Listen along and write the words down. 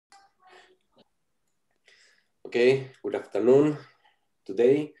Okay, good afternoon.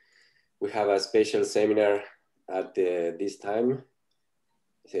 Today we have a special seminar at this time,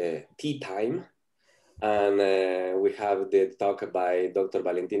 tea time, and we have the talk by Dr.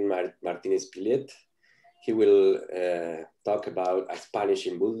 Valentin Martinez Pillet. He will talk about a Spanish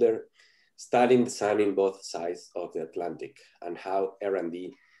in Boulder, studying the sun in both sides of the Atlantic and how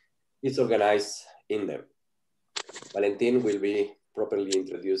R&D is organized in them. Valentin will be properly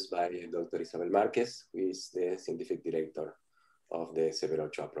introduced by Dr. Isabel Marquez, who is the scientific director of the Severo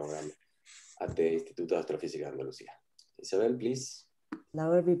Ochoa program at the Instituto de Astrofísica de Andalucía. Isabel, please.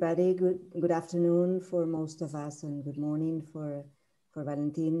 Hello, everybody. Good afternoon for most of us, and good morning for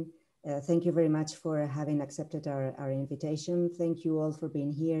Valentin. Thank you very much for having accepted our invitation. Thank you all for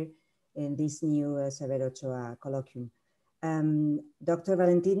being here in this new Severo Ochoa colloquium. Dr.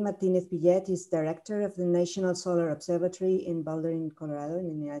 Valentin Martinez Pillet is director of the National Solar Observatory in Boulder, in Colorado,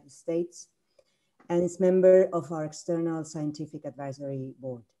 in the United States, and is member of our external scientific advisory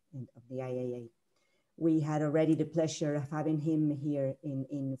board of the IAA. We had already the pleasure of having him here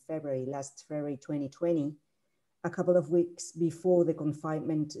in last February 2020, a couple of weeks before the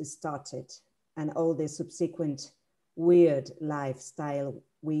confinement started and all the subsequent weird lifestyle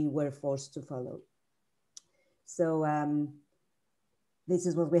we were forced to follow. So this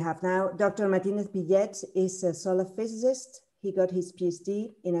is what we have now. Dr. Martinez Pillet is a solar physicist. He got his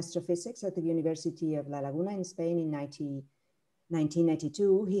PhD in astrophysics at the University of La Laguna in Spain in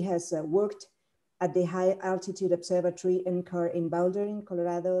 1992. He has worked at the High Altitude Observatory NCAR in Boulder, in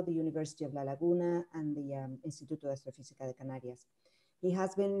Colorado, the University of La Laguna, and the Instituto de Astrofísica de Canarias. He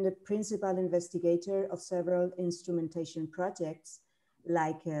has been the principal investigator of several instrumentation projects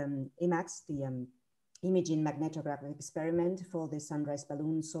like IMAX, the Imaging Magnetograph Experiment for the Sunrise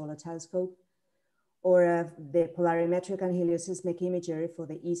Balloon Solar Telescope, or the Polarimetric and Helioseismic Imager for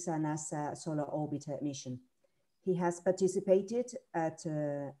the ESA-NASA Solar Orbiter mission. He has participated at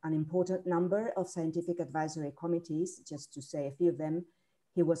an important number of scientific advisory committees, just to say a few of them.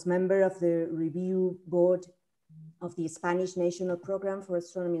 He was member of the review board of the Spanish National Program for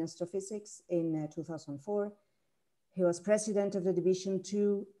Astronomy and Astrophysics in 2004. He was president of the Division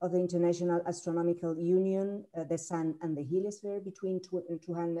 2 of the International Astronomical Union, the Sun and the Heliosphere between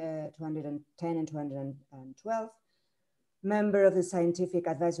 210 and 212. Member of the Scientific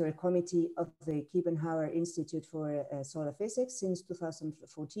Advisory Committee of the Kiepenheuer Institute for Solar Physics since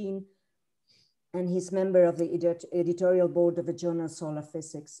 2014. And he's member of the editorial board of the journal Solar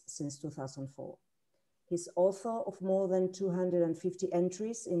Physics since 2004. He's author of more than 250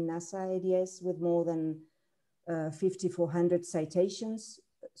 entries in NASA ADS with more than 5,400 citations,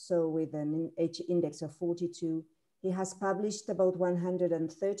 so with an H index of 42. He has published about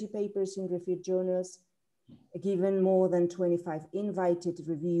 130 papers in reviewed journals, given more than 25 invited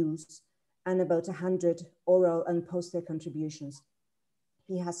reviews, and about 100 oral and poster contributions.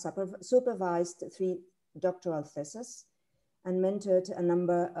 He has supervised 3 doctoral theses and mentored a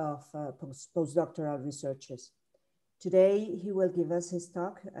number of postdoctoral researchers. Today, he will give us his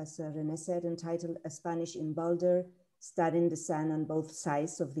talk, as René said, entitled A Spanish in Boulder, Studying the Sun on Both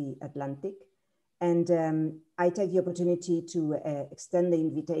Sides of the Atlantic. And I take the opportunity to extend the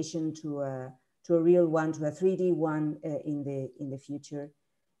invitation to a real one, to a 3D one in the future.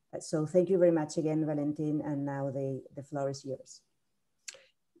 So thank you very much again, Valentin, and now the floor is yours.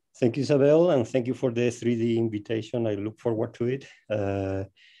 Thank you, Isabel, and thank you for the 3D invitation. I look forward to it.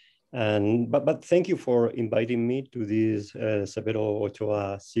 But thank you for inviting me to this Severo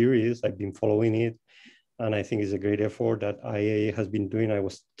Ochoa series. I've been following it, and I think it's a great effort that IAA has been doing. I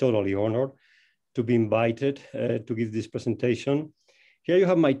was totally honored to be invited to give this presentation. Here you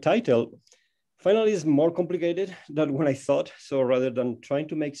have my title. Finally, it's more complicated than what I thought. So rather than trying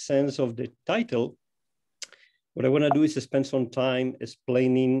to make sense of the title, what I want to do is spend some time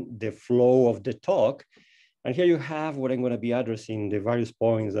explaining the flow of the talk. And here you have what I'm going to be addressing, the various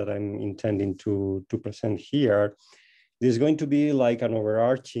points that I'm intending to present here. There's going to be like an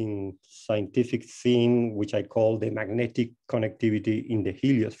overarching scientific theme, which I call the magnetic connectivity in the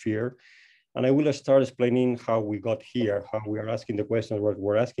heliosphere. And I will start explaining how we got here, how we are asking the questions what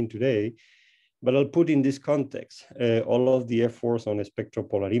we're asking today. But I'll put in this context all of the efforts on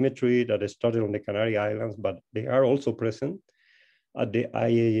spectropolarimetry that started on the Canary Islands, but they are also present at the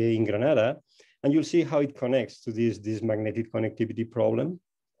IAA in Granada. And you'll see how it connects to this magnetic connectivity problem.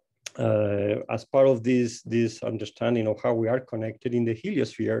 As part of this understanding of how we are connected in the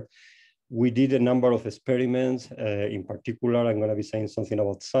heliosphere, we did a number of experiments. In particular, I'm going to be saying something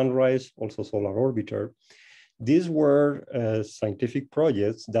about Sunrise, also Solar Orbiter. These were scientific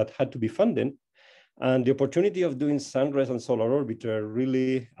projects that had to be funded And the opportunity of doing Sunrise and Solar Orbiter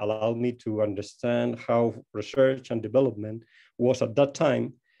really allowed me to understand how research and development was at that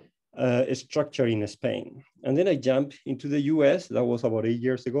time structured in Spain. And then I jumped into the US, that was about 8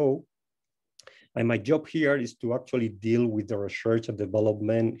 years ago. And my job here is to actually deal with the research and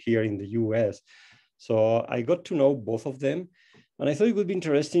development here in the US. So I got to know both of them. And I thought it would be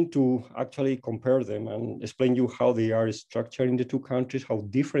interesting to actually compare them and explain you how they are structured in the two countries, how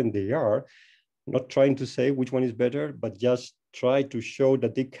different they are. Not trying to say which one is better, but just try to show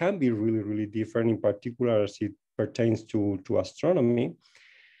that they can be really, really different, in particular as it pertains to astronomy.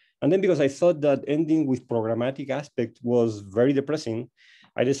 And then because I thought that ending with programmatic aspect was very depressing,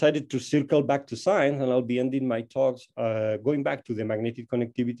 I decided to circle back to science, and I'll be ending my talks going back to the magnetic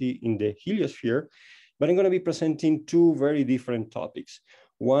connectivity in the heliosphere. But I'm going to be presenting two very different topics.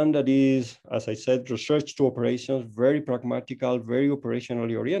 One that is, as I said, research to operations, very pragmatical, very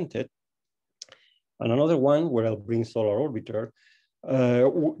operationally oriented. And another one where I'll bring Solar Orbiter,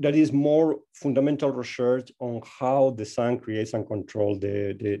 that is more fundamental research on how the sun creates and controls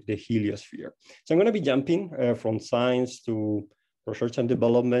the heliosphere. So I'm going to be jumping from science to research and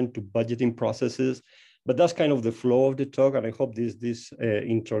development to budgeting processes, but that's kind of the flow of the talk. And I hope this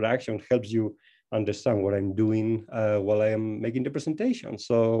introduction helps you understand what I'm doing while I am making the presentation.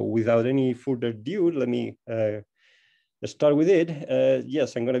 So without any further ado, let me start with it.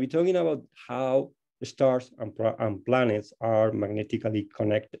 Yes, I'm going to be talking about how stars and planets are magnetically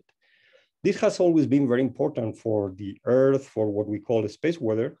connected. This has always been very important for the Earth, for what we call space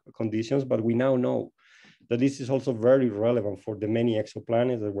weather conditions, but we now know that this is also very relevant for the many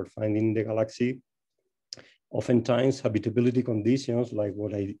exoplanets that we're finding in the galaxy. Oftentimes, habitability conditions, like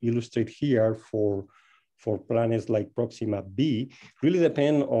what I illustrate here for planets like Proxima b, really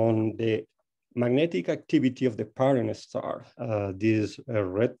depend on the magnetic activity of the parent star. These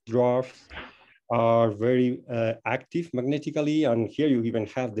red dwarfs are very active magnetically. And here you even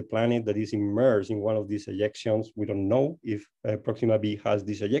have the planet that is immersed in one of these ejections. We don't know if Proxima b has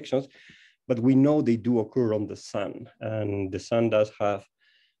these ejections, but we know they do occur on the sun. And the sun does have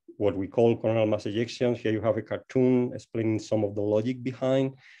what we call coronal mass ejections. Here you have a cartoon explaining some of the logic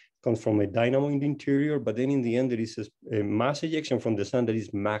behind. It comes from a dynamo in the interior, but then in the end, there is a mass ejection from the sun that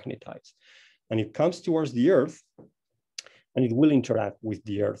is magnetized. And it comes towards the Earth, and it will interact with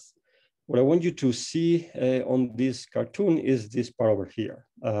the Earth. What I want you to see on this cartoon is this part over here.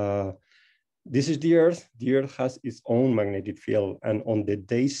 This is the Earth. The Earth has its own magnetic field. And on the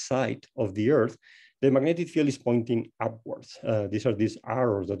day side of the Earth, the magnetic field is pointing upwards. These are these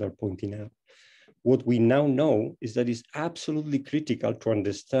arrows that are pointing up. What we now know is that it's absolutely critical to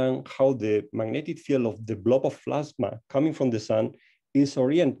understand how the magnetic field of the blob of plasma coming from the sun is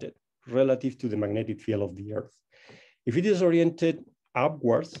oriented relative to the magnetic field of the Earth. If it is oriented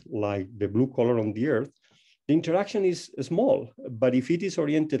upwards, like the blue color on the Earth, the interaction is small. But if it is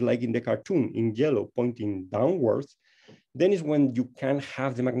oriented like in the cartoon in yellow, pointing downwards, then is when you can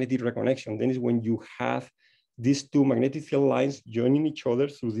have the magnetic reconnection. Then is when you have these two magnetic field lines joining each other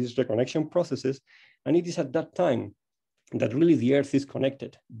through these reconnection processes. And it is at that time that really the Earth is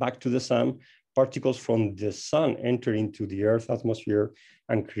connected back to the sun. Particles from the sun enter into the Earth's atmosphere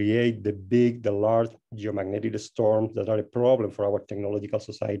and create the large geomagnetic storms that are a problem for our technological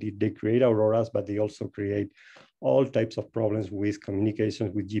society. They create auroras, but they also create all types of problems with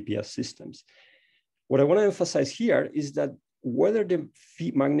communications with GPS systems. What I want to emphasize here is that whether the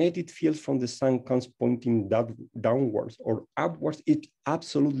magnetic field from the sun comes pointing downwards or upwards, it's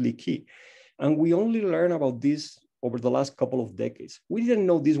absolutely key. And we only learn about this over the last couple of decades. We didn't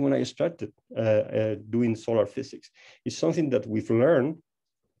know this when I started doing solar physics. It's something that we've learned,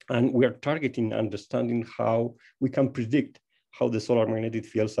 and we are targeting understanding how we can predict how the solar magnetic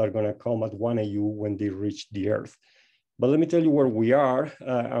fields are going to come at 1 AU when they reach the Earth. But let me tell you where we are.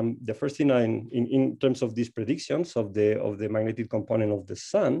 The first thing in terms of these predictions of the magnetic component of the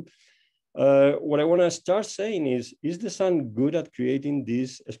sun, what I want to start saying is the sun good at creating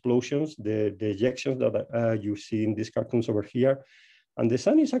these explosions, the ejections that you see in these cartoons over here? And the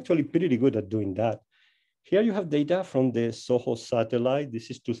sun is actually pretty good at doing that. Here you have data from the SOHO satellite.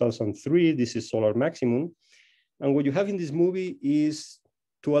 This is 2003. This is solar maximum. And what you have in this movie is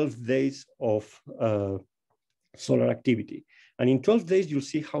 12 days of solar activity. And in 12 days, you'll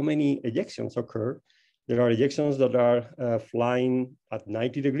see how many ejections occur. There are ejections that are flying at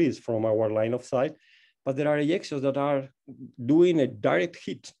 90 degrees from our line of sight, but there are ejections that are doing a direct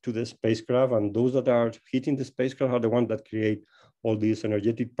hit to the spacecraft, and those that are hitting the spacecraft are the ones that create all these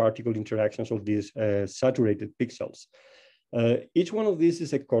energetic particle interactions, all these saturated pixels. Each one of these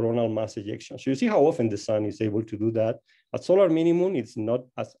is a coronal mass ejection. So you see how often the sun is able to do that. At solar minimum, it's not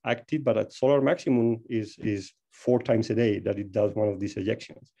as active, but at solar maximum is 4 times a day that it does one of these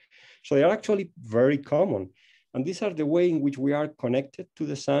ejections. So they are actually very common. And these are the way in which we are connected to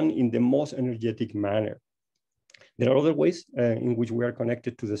the sun in the most energetic manner. There are other ways in which we are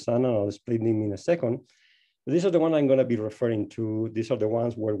connected to the sun, and I'll explain them in a second. But these are the ones I'm going to be referring to. These are the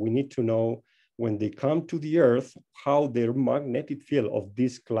ones where we need to know when they come to the Earth, how their magnetic field of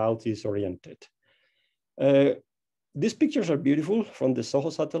these clouds is oriented. These pictures are beautiful from the SOHO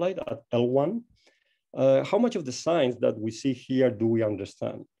satellite at L1. How much of the science that we see here do we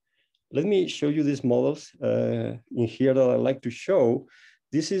understand? Let me show you these models in here that I like to show.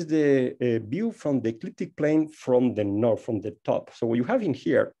 This is the view from the ecliptic plane from the north, from the top. So what you have in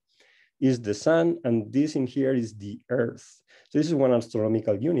here is the sun, and this in here is the Earth. So this is one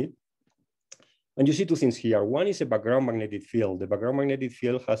astronomical unit. And you see 2 things here. One is a background magnetic field. The background magnetic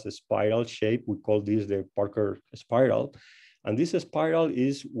field has a spiral shape. We call this the Parker spiral. And this spiral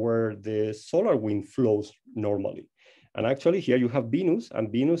is where the solar wind flows normally. And actually here you have Venus,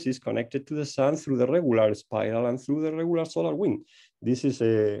 and Venus is connected to the sun through the regular spiral and through the regular solar wind. This is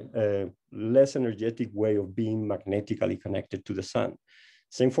a less energetic way of being magnetically connected to the sun.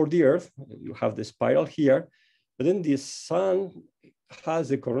 Same for the Earth. You have the spiral here, but then the sun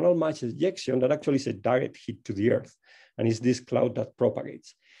has a coronal mass ejection that actually is a direct hit to the Earth, and it's this cloud that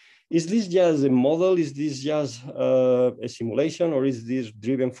propagates. Is this just a model? Is this just a simulation, or is this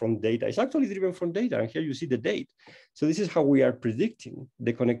driven from data? It's actually driven from data, and here you see the date. So this is how we are predicting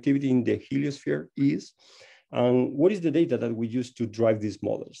the connectivity in the heliosphere is, and what is the data that we use to drive these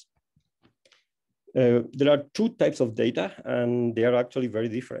models? There are 2 types of data, and they are actually very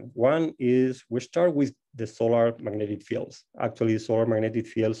different. One is we start with the solar magnetic fields. Actually, solar magnetic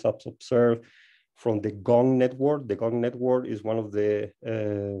fields are observed from the GONG network. The GONG network is one of the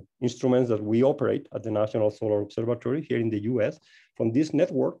instruments that we operate at the National Solar Observatory here in the US. From this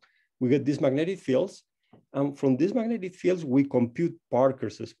network, we get these magnetic fields. And from these magnetic fields, we compute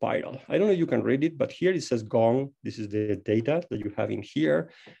Parker's spiral. I don't know if you can read it, but here it says GONG. This is the data that you have in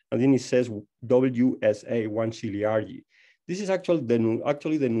here. And then it says WSA, 1 ciliargy. This is actually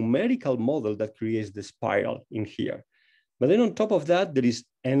the numerical model that creates the spiral in here. But then on top of that, there is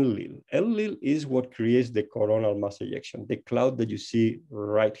Enlil. Enlil is what creates the coronal mass ejection, the cloud that you see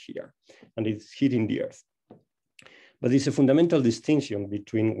right here, and it's hitting the Earth. But it's a fundamental distinction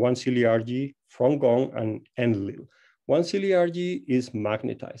between 1 ciliargy from GONG and Enlil. 1 ciliargy is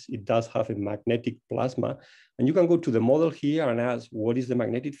magnetized. It does have a magnetic plasma, and you can go to the model here and ask, what is the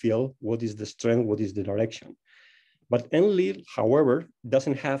magnetic field? What is the strength? What is the direction? But Enlil, however,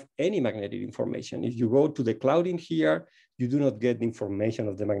 doesn't have any magnetic information. If you go to the cloud in here, you do not get the information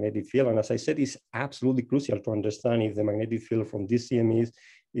of the magnetic field. And as I said, it's absolutely crucial to understand if the magnetic field from these CMEs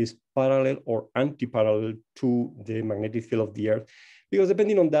is parallel or anti-parallel to the magnetic field of the Earth. Because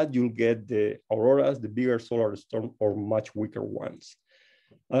depending on that, you'll get the auroras, the bigger solar storm, or much weaker ones.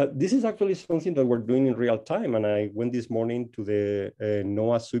 This is actually something that we're doing in real time. And I went this morning to the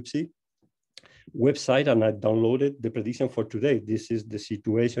NOAA SWIPSI website, and I downloaded the prediction for today. This is the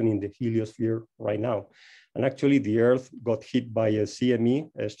situation in the heliosphere right now. And actually the Earth got hit by a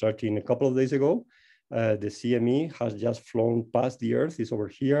CME starting a couple of days ago. The CME has just flown past the Earth. It's over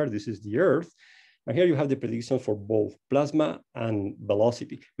here. This is the Earth. And here you have the prediction for both plasma and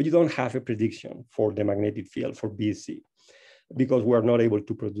velocity, but you don't have a prediction for the magnetic field for BC because we're not able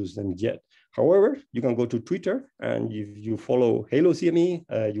to produce them yet. However, you can go to Twitter, and if you follow Halo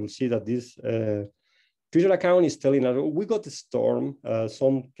CME, you'll see that this Twitter account is telling us, we got a storm,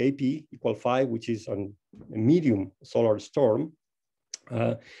 some KP = 5, which is a medium solar storm.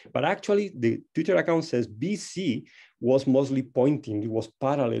 But actually, the Twitter account says BC was mostly pointing, it was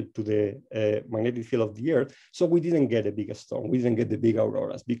parallel to the magnetic field of the Earth. So we didn't get a big storm. We didn't get the big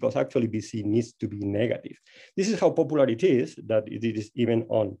auroras because actually BC needs to be negative. This is how popular it is, that it is even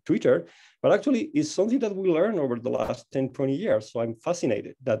on Twitter. But actually, it's something that we learned over the last 10, 20 years. So I'm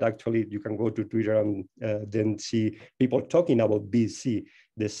fascinated that actually you can go to Twitter and then see people talking about BC,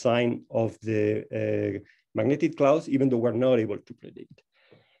 the sign of the magnetic clouds, even though we're not able to predict.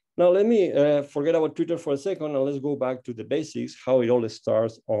 Now, let me forget about Twitter for a second, and let's go back to the basics, how it all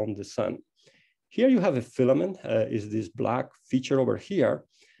starts on the sun. Here you have a filament, is this black feature over here.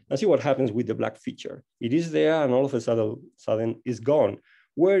 And see what happens with the black feature. It is there, and all of a sudden it's gone.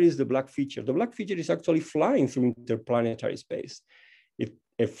 Where is the black feature? The black feature is actually flying through interplanetary space.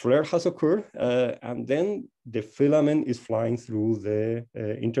 A flare has occurred, and then the filament is flying through the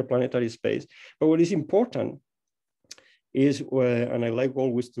interplanetary space. But what is important is, and I like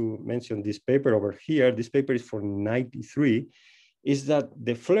always to mention this paper over here, this paper is for 93, is that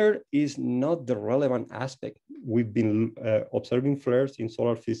the flare is not the relevant aspect. We've been observing flares in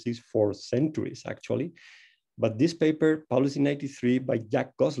solar physics for centuries, actually. But this paper, published in 93 by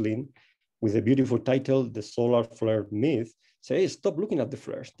Jack Gosling, with a beautiful title, The Solar Flare Myth, says, stop looking at the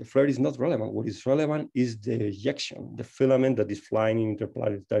flares. The flare is not relevant. What is relevant is the ejection, the filament that is flying in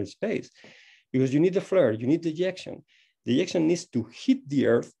interplanetary space. Because you need the flare, you need the ejection. The ejection needs to hit the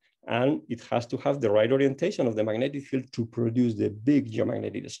Earth, and it has to have the right orientation of the magnetic field to produce the big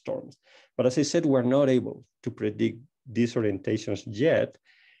geomagnetic storms. But as I said, we're not able to predict these orientations yet.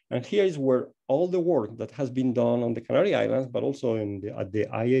 And here is where all the work that has been done on the Canary Islands, but also at the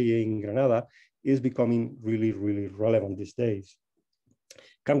IAA in Granada, is becoming really, really relevant these days.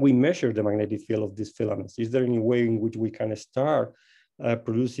 Can we measure the magnetic field of these filaments? Is there any way in which we can start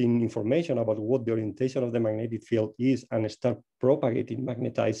producing information about what the orientation of the magnetic field is and start propagating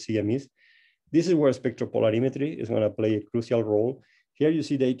magnetized CMEs? This is where spectropolarimetry is going to play a crucial role. Here you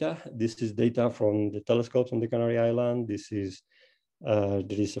see data. This is data from the telescopes on the Canary Island. This is there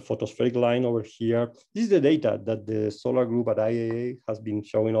is a photospheric line over here. This is the data that the solar group at IAA has been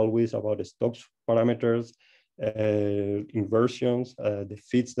showing always about the Stokes parameters, inversions, the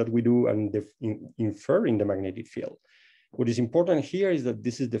fits that we do, and the inferring the magnetic field. What is important here is that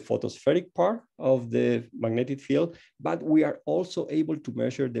this is the photospheric part of the magnetic field, but we are also able to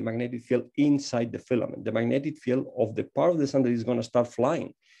measure the magnetic field inside the filament, the magnetic field of the part of the sun that is going to start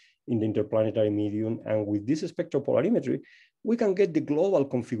flying in the interplanetary medium. And with this spectropolarimetry, we can get the global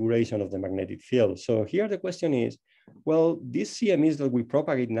configuration of the magnetic field. So here the question is, well, these CMEs that we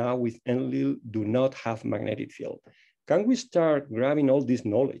propagate now with Enlil do not have magnetic field. Can we start grabbing all this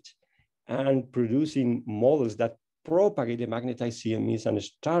knowledge and producing models that propagate the magnetized CMEs and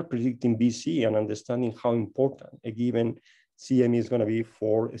start predicting BC and understanding how important a given CME is going to be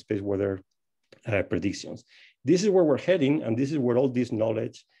for space weather predictions? This is where we're heading, and this is where all this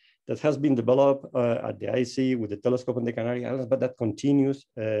knowledge that has been developed at the IC with the telescope on the Canary Islands, but that continues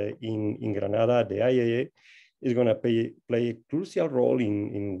in Granada at the IAA, is going to play a crucial role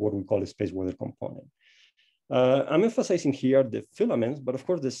in what we call a space weather component. I'm emphasizing here the filaments, but of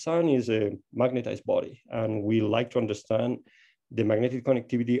course the sun is a magnetized body, and we like to understand the magnetic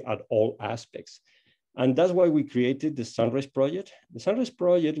connectivity at all aspects. And that's why we created the Sunrise Project. The Sunrise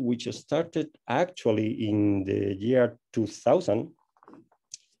Project, which started actually in the year 2000,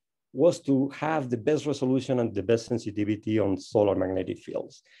 was to have the best resolution and the best sensitivity on solar magnetic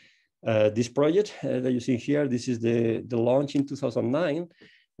fields. This project that you see here, this is the launch in 2009.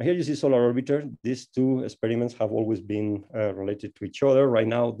 And here you see Solar Orbiter. These two experiments have always been related to each other. Right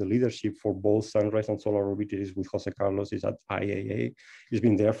now, the leadership for both Sunrise and Solar Orbiter is with Jose Carlos, is at IAA. He's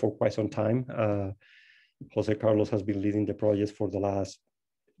been there for quite some time. Jose Carlos has been leading the project for the last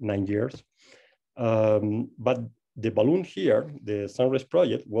 9 years. But the balloon here, the Sunrise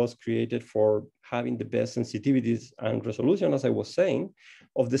Project, was created for having the best sensitivities and resolution, as I was saying,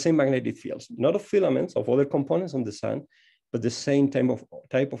 of the same magnetic fields, not of filaments, of other components on the sun, but the same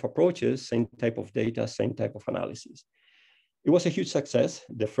type of approaches, same type of data, same type of analysis. It was a huge success.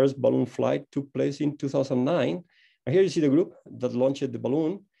 The first balloon flight took place in 2009. And here you see the group that launched the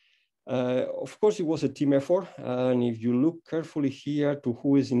balloon. Of course, it was a team effort. And if you look carefully here to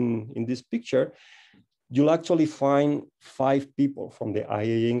who is in this picture, you'll actually find 5 people from the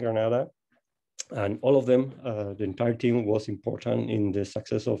IAA in Granada, and all of them, the entire team was important in the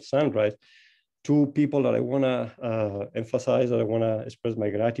success of Sunrise. 2 people that I wanna emphasize, that I wanna express my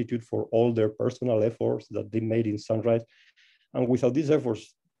gratitude for all their personal efforts that they made in Sunrise. And without these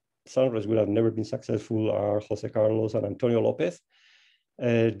efforts, Sunrise would have never been successful, are Jose Carlos and Antonio Lopez.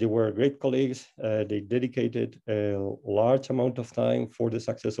 They were great colleagues. They dedicated a large amount of time for the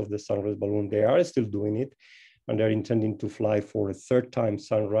success of the Sunrise balloon. They are still doing it, and they're intending to fly for a 3rd time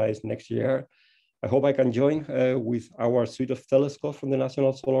Sunrise next year. I hope I can join with our suite of telescopes from the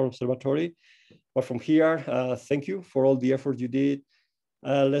National Solar Observatory. But from here, thank you for all the effort you did.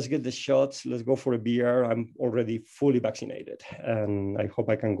 Let's get the shots. Let's go for a beer. I'm already fully vaccinated, and I hope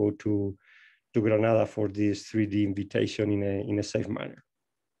I can go to Granada for this 3D invitation in a safe manner.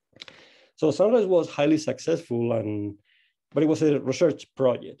 So Sunrise was highly successful, but it was a research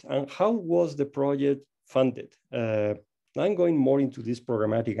project. And how was the project funded? I'm going more into these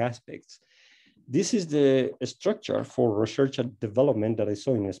programmatic aspects. This is the structure for research and development that I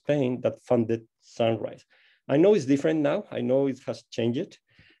saw in Spain that funded Sunrise. I know it's different now. I know it has changed,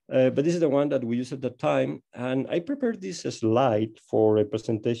 but this is the one that we used at the time. And I prepared this slide for a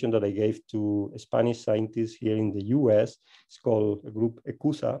presentation that I gave to Spanish scientists here in the US. It's called a group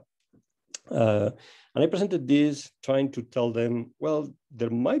ECUSA. And I presented this trying to tell them, well, there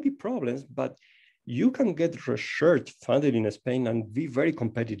might be problems, but you can get research funded in Spain and be very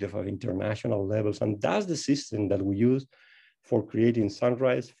competitive at international levels. And that's the system that we use for creating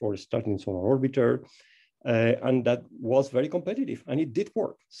Sunrise, for starting Solar Orbiter. And that was very competitive, and it did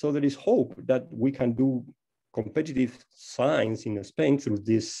work. So there is hope that we can do competitive science in Spain through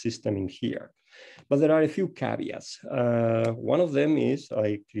this system in here. But there are a few caveats. One of them is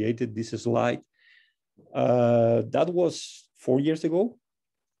I created this slide. That was 4 years ago.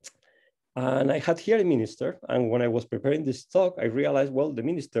 And I had here a minister. And when I was preparing this talk, I realized, well, the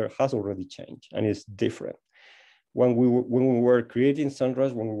minister has already changed and it's different. When we were creating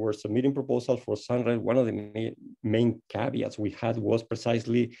Sunrise, when we were submitting proposals for Sunrise, one of the main caveats we had was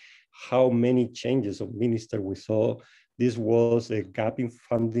precisely how many changes of minister we saw. This was a gap in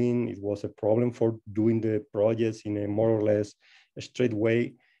funding. It was a problem for doing the projects in a more or less straight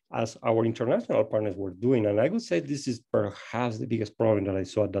way as our international partners were doing. And I would say this is perhaps the biggest problem that I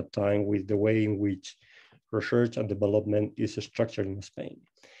saw at that time with the way in which research and development is structured in Spain.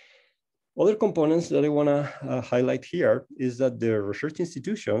 Other components that I want to highlight here is that the research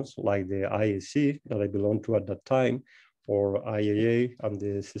institutions like the IAC that I belonged to at that time, or IAA and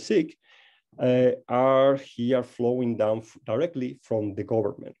the CSIC, are here flowing down directly from the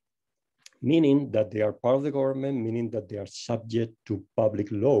government, meaning that they are part of the government, meaning that they are subject to public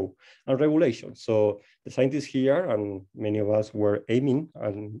law and regulation. So the scientists here, and many of us were aiming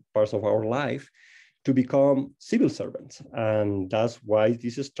and parts of our life to become civil servants. And that's why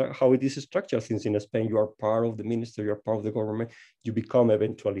this is how it is structured. Since in Spain, you are part of the ministry, you're part of the government, you become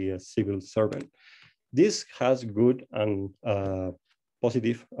eventually a civil servant. This has good and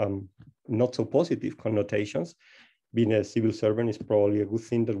positive, not so positive connotations. Being a civil servant is probably a good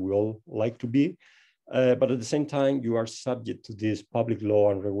thing that we all like to be. But at the same time, you are subject to these public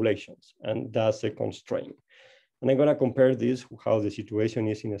law and regulations, and that's a constraint. And I'm gonna compare this with how the situation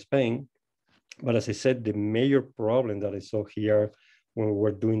is in Spain. But as I said, the major problem that I saw here when we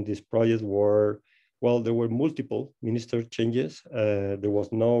were doing this project were, well, there were multiple minister changes. There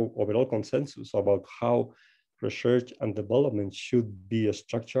was no overall consensus about how research and development should be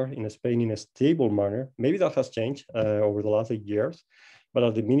structured in Spain in a stable manner. Maybe that has changed over the last 8 years, but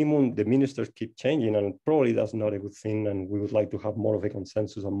at the minimum, the ministers keep changing, and probably that's not a good thing. And we would like to have more of a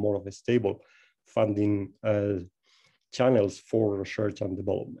consensus and more of a stable funding channels for research and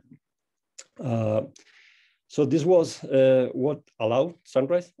development. So this was what allowed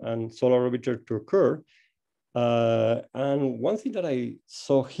Sunrise and Solar Orbiter to occur. And one thing that I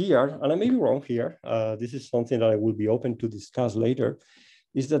saw here, and I may be wrong here, this is something that I will be open to discuss later,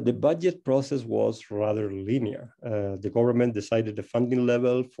 is that the budget process was rather linear. The government decided the funding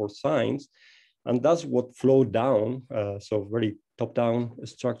level for science, and that's what flowed down, so very top-down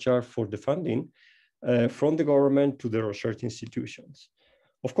structure for the funding from the government to the research institutions.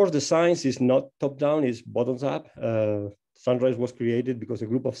 Of course, the science is not top-down, it's bottoms-up. Sunrise was created because a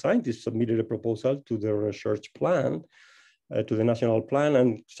group of scientists submitted a proposal to the research plan, to the national plan,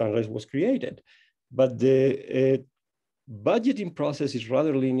 and Sunrise was created. But the budgeting process is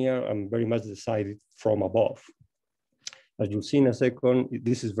rather linear and very much decided from above. As you'll see in a second,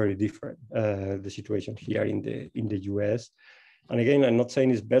 this is very different, the situation here in the US. And again, I'm not saying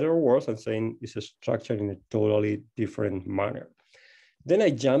it's better or worse, I'm saying it's structured in a totally different manner. Then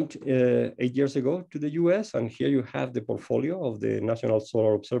I jumped 8 years ago to the US, and here you have the portfolio of the National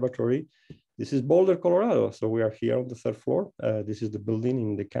Solar Observatory. This is Boulder, Colorado. So we are here on the 3rd floor. This is the building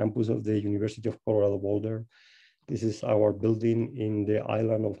in the campus of the University of Colorado Boulder. This is our building in the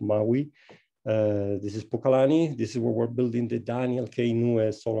island of Maui. This is Pukalani. This is where we're building the Daniel K.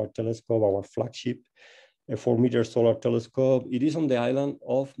 Inouye Solar Telescope, our flagship, a 4-meter solar telescope. It is on the island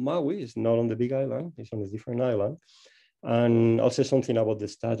of Maui. It's not on the big island. It's on a different island. And I'll say something about the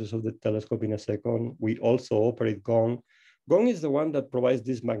status of the telescope in a second. We also operate GONG. GONG is the one that provides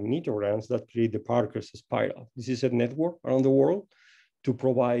these magnetograms that create the Parker's spiral. This is a network around the world to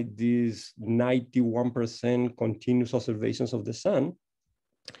provide these 91% continuous observations of the sun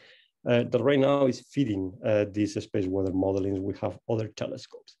that right now is feeding these space weather modelings. We have other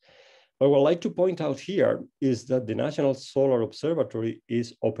telescopes. But what I'd like to point out here is that the National Solar Observatory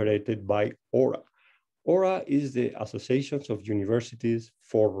is operated by AURA. AURA is the Associations of Universities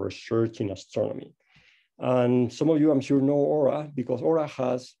for Research in Astronomy. And some of you, I'm sure, know AURA because AURA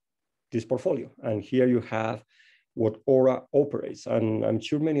has this portfolio. And here you have what AURA operates. And I'm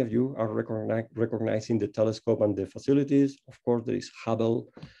sure many of you are recognizing the telescope and the facilities. Of course, there is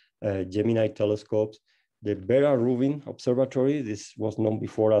Hubble, Gemini telescopes, the Vera Rubin Observatory. This was known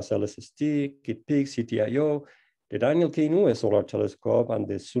before as LSST, Kitt Peak, CTIO, the Daniel K. Inouye Solar Telescope, and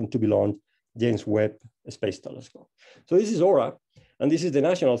the soon-to-be-launched James Webb Space Telescope. So this is AURA, and this is the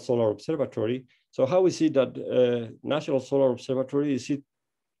National Solar Observatory. So how is it that National Solar Observatory, is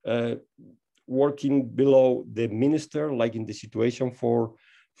it working below the minister, like in the situation for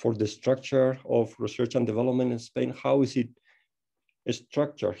the structure of research and development in Spain? How is it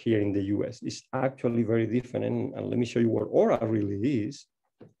structured here in the US? It's actually very different. And let me show you what AURA really is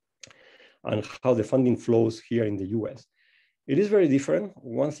and how the funding flows here in the US. It is very different.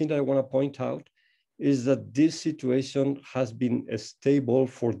 One thing that I want to point out is that this situation has been stable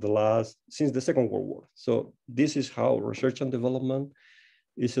for since the Second World War. So this is how research and development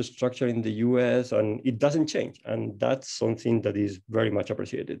is structured in the US, and it doesn't change. And that's something that is very much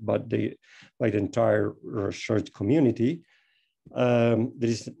appreciated by the entire research community. There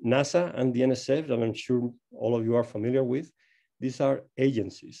is NASA and the NSF that I'm sure all of you are familiar with. These are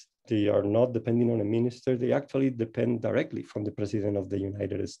agencies. They are not depending on a minister. They actually depend directly from the President of the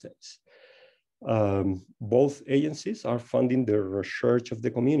United States. Both agencies are funding the research of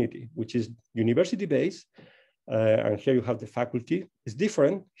the community, which is university-based. And here you have the faculty. It's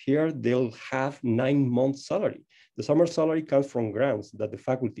different. Here they'll have 9 months salary. The summer salary comes from grants that the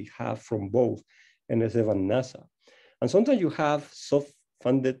faculty have from both NSF and NASA. And sometimes you have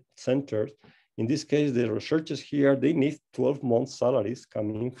self-funded centers. In this case, the researchers here, they need 12 months salaries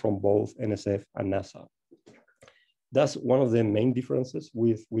coming from both NSF and NASA. That's one of the main differences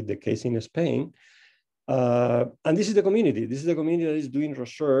with the case in Spain. And this is the community. This is the community that is doing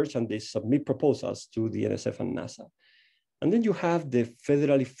research, and they submit proposals to the NSF and NASA. And then you have the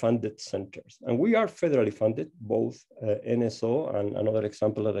federally funded centers. And we are federally funded, both NSO, and another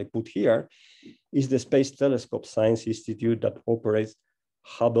example that I put here is the Space Telescope Science Institute that operates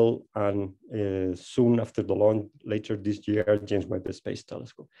Hubble and soon after the launch later this year, James Webb Space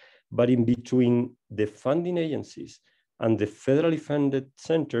Telescope. But in between the funding agencies and the federally funded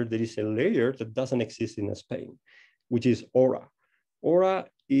center, there is a layer that doesn't exist in Spain, which is AURA. AURA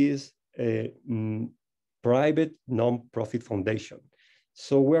is a private non-profit foundation.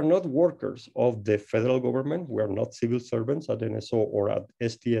 So we're not workers of the federal government. We are not civil servants at NSO or at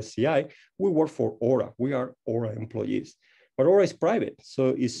STSCI. We work for AURA. We are AURA employees. But AURA is private, so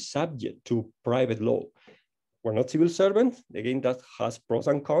it's subject to private law. We're not civil servants. Again, that has pros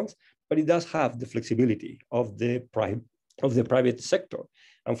and cons, but it does have the flexibility of the private sector.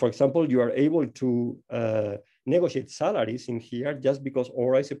 And for example, you are able to negotiate salaries in here just because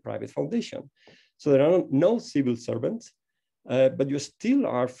AURA is a private foundation. So there are no civil servants, but you still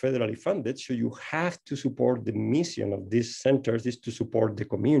are federally funded. So you have to support the mission of these centers is to support the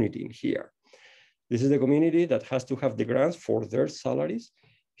community in here. This is the community that has to have the grants for their salaries.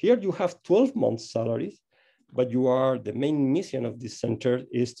 Here you have 12 months salaries, but the main mission of this center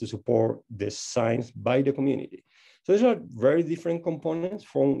is to support the science by the community. So these are very different components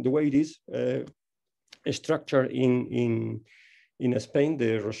from the way it is structured in Spain,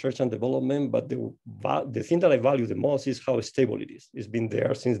 the research and development, but the thing that I value the most is how stable it is. It's been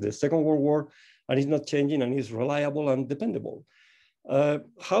there since the Second World War, and it's not changing, and it's reliable and dependable.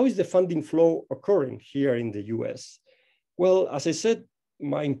 How is the funding flow occurring here in the US? Well, as I said,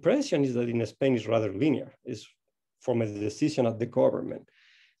 my impression is that in Spain it's rather linear. It's from a decision of the government.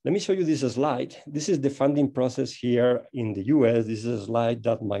 Let me show you this slide. This is the funding process here in the US. This is a slide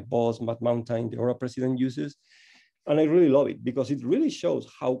that my boss, Matt Mountain, the AURA president, uses. And I really love it because it really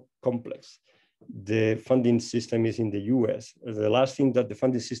shows how complex the funding system is in the US. The last thing that the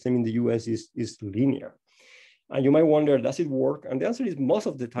funding system in the US is linear. And you might wonder, does it work? And the answer is most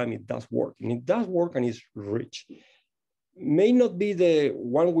of the time it does work. And it does work and it's rich. May not be the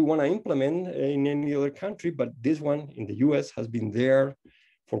one we want to implement in any other country, but this one in the US has been there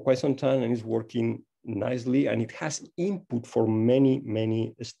for quite some time and is working nicely. And it has input for many,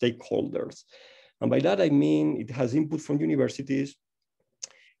 many stakeholders. And by that, I mean, it has input from universities.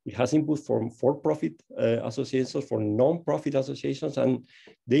 It has input from for-profit associations, for non-profit associations, and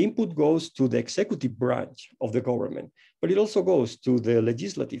the input goes to the executive branch of the government, but it also goes to the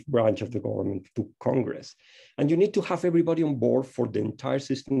legislative branch of the government, to Congress. And you need to have everybody on board for the entire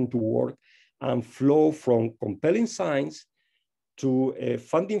system to work and flow from compelling science to a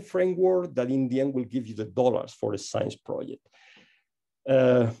funding framework that in the end will give you the dollars for a science project.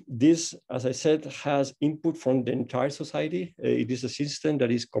 This, as I said, has input from the entire society. It is a system that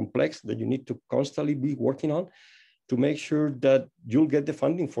is complex that you need to constantly be working on to make sure that you'll get the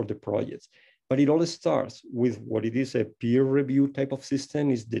funding for the projects. But it all starts with what it is a peer review type of system,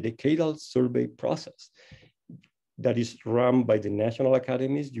 is the decadal survey process that is run by the national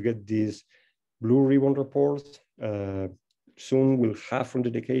academies. You get these blue ribbon reports. Soon we'll have from the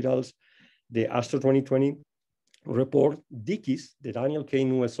decadals the Astro 2020 report, DKIST, the Daniel K.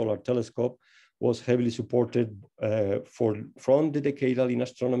 Inouye Solar Telescope, was heavily supported from the decadal in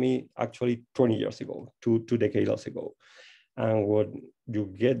astronomy, actually 20 years ago, two decades ago. And when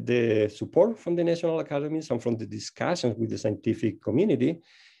you get the support from the national academies and from the discussions with the scientific community,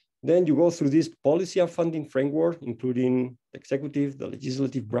 then you go through this policy and funding framework, including the executive, the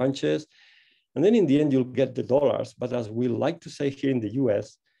legislative branches, and then in the end, you'll get the dollars. But as we like to say here in the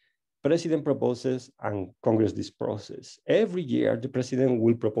US, President proposes and Congress disperses. Every year, the president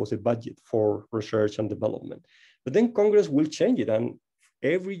will propose a budget for research and development, but then Congress will change it. And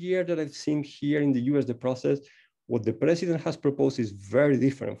every year that I've seen here in the US, the process, what the president has proposed is very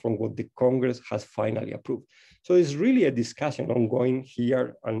different from what the Congress has finally approved. So it's really a discussion ongoing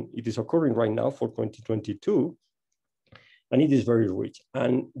here, and it is occurring right now for 2022, and it is very rich.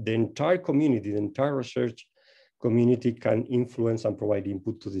 And the entire community, the entire research community can influence and provide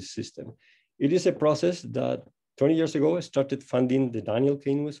input to this system. It is a process that 20 years ago started funding the Daniel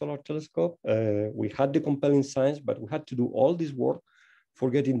K. Inouye Solar Telescope. We had the compelling science, but we had to do all this work for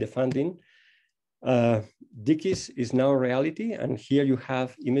getting the funding. DKIST is now a reality, and here you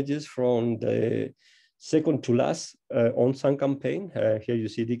have images from the second to last on-sun campaign. Here you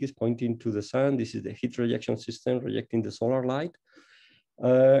see DKIST pointing to the sun. This is the heat rejection system rejecting the solar light.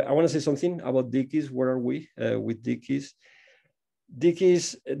 I want to say something about DKIST. Where are we with DKIST?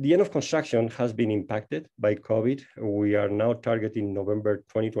 DKIST, the end of construction has been impacted by COVID. We are now targeting November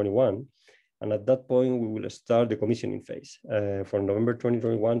 2021. And at that point, we will start the commissioning phase. From November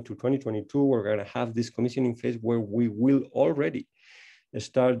 2021 to 2022, we're going to have this commissioning phase where we will already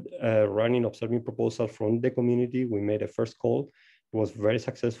start running observing proposals from the community. We made a first call. It was very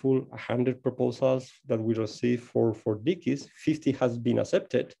successful. 100 proposals that we received for DKIST, 50 has been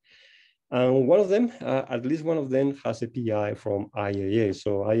accepted. And one of them, at least one of them, has a PI from IAA.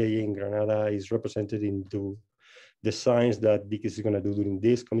 So IAA in Granada is represented into the science that DKIST is going to do during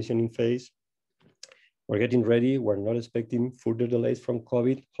this commissioning phase. We're getting ready. We're not expecting further delays from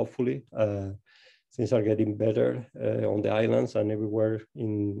COVID, hopefully. Things are getting better on the islands and everywhere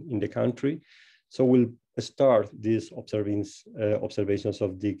in the country. So we'll start these observations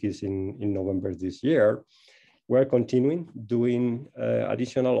of DKIST in November this year. We're continuing doing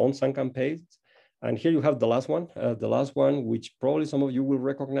additional on-sun campaigns. And here you have the last one, which probably some of you will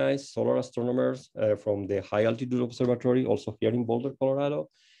recognize, solar astronomers from the High Altitude Observatory, also here in Boulder, Colorado.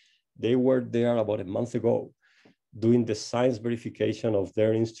 They were there about a month ago doing the science verification of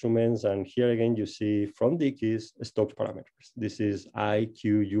their instruments. And here again, you see from DKIST Stokes parameters. This is I,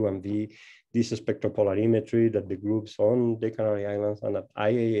 Q, U, and V. This is spectropolarimetry that the groups on the Canary Islands and at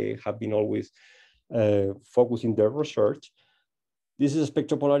IAA have been always focusing their research. This is a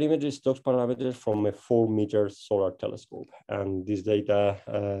spectropolarimetry Stokes parameters from a 4-meter solar telescope. And this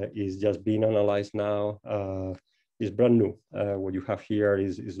data is just being analyzed now. It's brand new. What you have here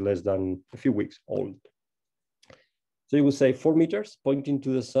is less than a few weeks old. So you would say 4 meters pointing to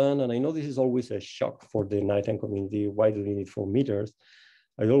the sun. And I know this is always a shock for the nighttime community. Why do we need 4 meters?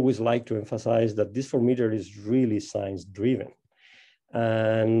 I always like to emphasize that this 4 meter is really science driven.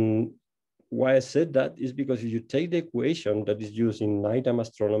 And why I said that is because if you take the equation that is used in nighttime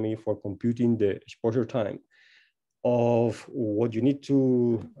astronomy for computing the exposure time of what you need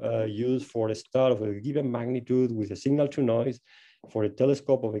to use for a star of a given magnitude with a signal to noise for a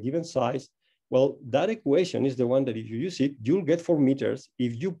telescope of a given size, well, that equation is the one that if you use it, you'll get 4 meters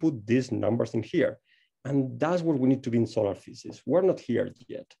if you put these numbers in here. And that's where we need to be in solar physics. We're not here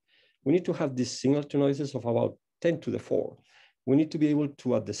yet. We need to have these signal to noises of about 10 to the 4. We need to be able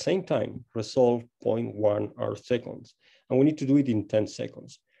to, at the same time, resolve 0.1 arc seconds. And we need to do it in 10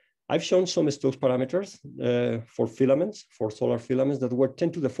 seconds. I've shown some Stokes parameters for filaments, for solar filaments that were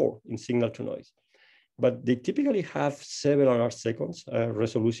 10 to the 4 in signal to noise. But they typically have several arc seconds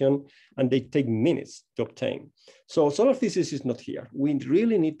resolution, and they take minutes to obtain. So solar physics is not here. We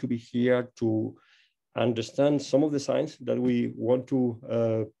really need to be here to understand some of the science that we want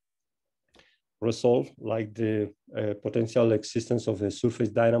to resolve, like the potential existence of a surface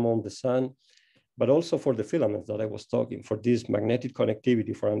dynamo on the sun, but also for the filaments that I was talking, for this magnetic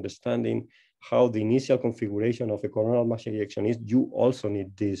connectivity, for understanding how the initial configuration of a coronal mass ejection is. You also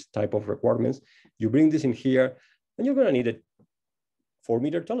need this type of requirements. You bring this in here, and you're gonna need a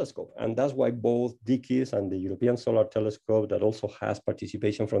 4-meter telescope. And that's why both DKIST and the European Solar Telescope that also has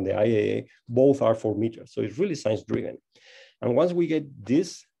participation from the IAA, both are 4 meters. So it's really science driven. And once we get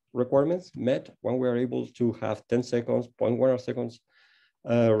these requirements met, when we are able to have 10 seconds, 0.1 seconds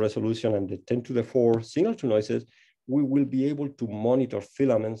resolution and the 10 to the 4 signal to noises, we will be able to monitor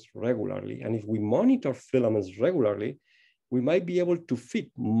filaments regularly. And if we monitor filaments regularly, we might be able to fit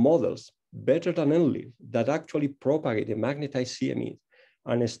models better than ENLIV that actually propagate the magnetized CMEs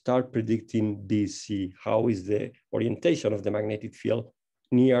and start predicting BC, how is the orientation of the magnetic field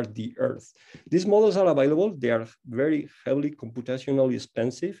near the Earth. These models are available. They are very heavily computationally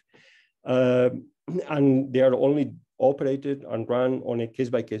expensive, and they are only operated and run on a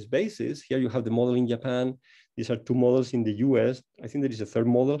case-by-case basis. Here you have the model in Japan. These are two models in the US. I think there is a third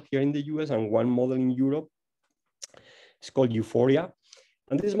model here in the US and one model in Europe. It's called Euphoria.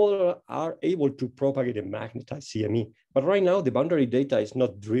 And these models are able to propagate a magnetized CME. But right now, the boundary data is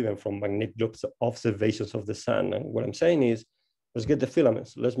not driven from magnetic observations of the sun. And what I'm saying is, let's get the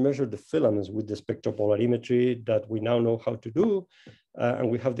filaments. Let's measure the filaments with the spectropolarimetry that we now know how to do, and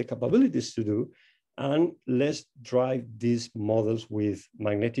we have the capabilities to do. And let's drive these models with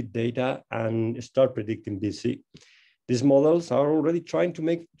magnetic data and start predicting BC. These models are already trying to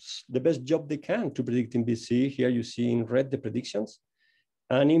make the best job they can to predicting BC. Here you see in red the predictions,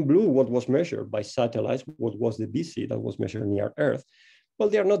 and in blue what was measured by satellites, what was the BC that was measured near Earth. Well,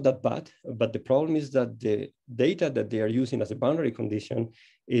 they are not that bad, but the problem is that the data that they are using as a boundary condition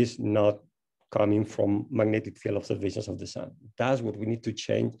is not coming from magnetic field observations of the sun. That's what we need to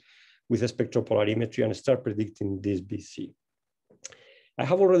change with a spectropolarimetry and start predicting this BC. I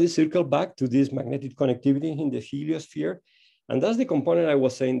have already circled back to this magnetic connectivity in the heliosphere, and that's the component I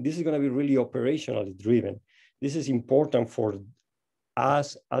was saying, this is going to be really operationally driven. This is important for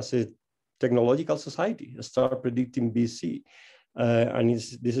us as a technological society, start predicting BC. And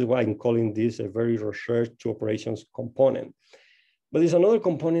this is why I'm calling this a very research to operations component. But there's another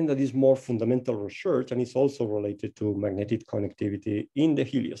component that is more fundamental research, and it's also related to magnetic connectivity in the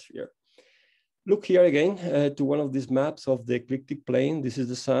heliosphere. Look here again to one of these maps of the ecliptic plane. This is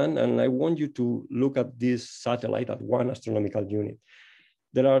the sun, and I want you to look at this satellite at 1 astronomical unit.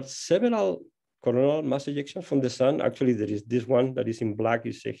 There are several coronal mass ejections from the sun. Actually, there is this one that is in black.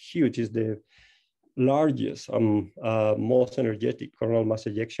 It's a huge, it's the largest, most energetic coronal mass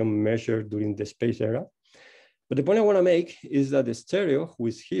ejection measured during the space era. But the point I want to make is that the stereo, who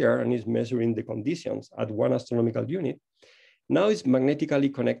is here and is measuring the conditions at 1 astronomical unit, now is magnetically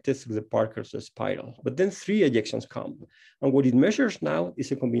connected through the Parker's spiral. But then 3 ejections come. And what it measures now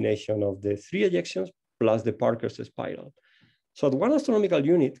is a combination of the 3 ejections plus the Parker's spiral. So at 1 astronomical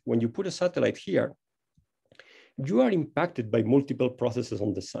unit, when you put a satellite here, you are impacted by multiple processes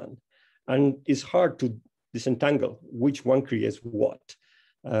on the sun. And it's hard to disentangle which one creates what.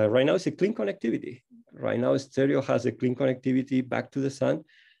 Right now, it's a clean connectivity. Right now, stereo has a clean connectivity back to the sun.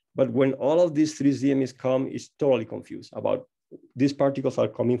 But when all of these 3 CMEs come, it's totally confused about these particles are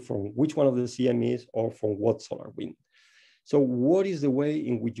coming from which one of the CMEs or from what solar wind. So what is the way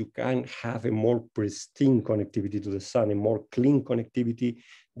in which you can have a more pristine connectivity to the sun, a more clean connectivity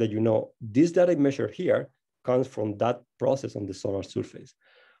that you know this data measured here comes from that process on the solar surface?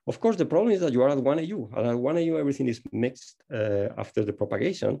 Of course, the problem is that you are at 1 AU. At 1 AU, everything is mixed after the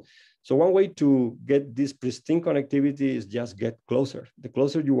propagation. So one way to get this pristine connectivity is just get closer. The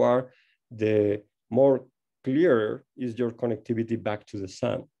closer you are, the more clearer is your connectivity back to the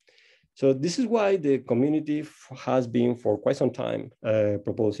sun. So this is why the community has been for quite some time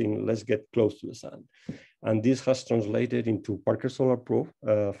proposing, let's get close to the sun. And this has translated into Parker Solar Probe,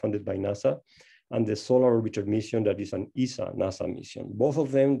 funded by NASA, and the Solar Orbiter mission that is an ESA-NASA mission. Both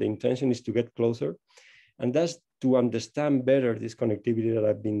of them, the intention is to get closer, and that's to understand better this connectivity that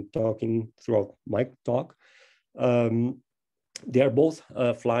I've been talking throughout my talk. They are both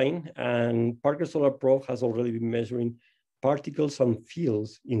flying, and Parker Solar Probe has already been measuring particles and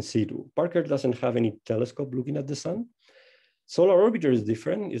fields in situ. Parker doesn't have any telescope looking at the sun. Solar Orbiter is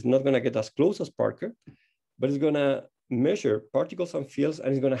different. It's not gonna get as close as Parker, but it's gonna measure particles and fields,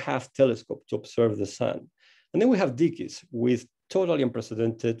 and it's gonna have telescope to observe the sun. And then we have DKIST with totally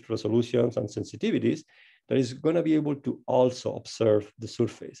unprecedented resolutions and sensitivities that is gonna be able to also observe the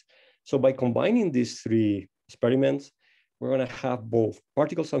surface. So by combining these 3 experiments, we're gonna have both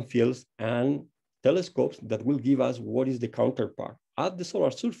particles and fields and telescopes that will give us what is the counterpart at the solar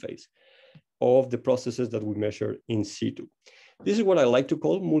surface of the processes that we measure in situ. This is what I like to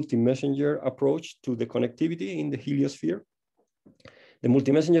call multi-messenger approach to the connectivity in the heliosphere. The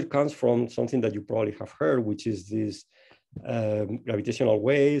multi-messenger comes from something that you probably have heard, which is this gravitational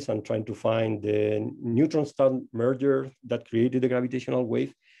waves and trying to find the neutron-star merger that created the gravitational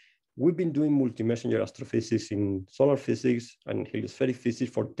wave. We've been doing multi-messenger astrophysics in solar physics and heliospheric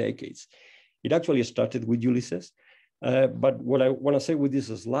physics for decades. It actually started with Ulysses. But what I want to say with this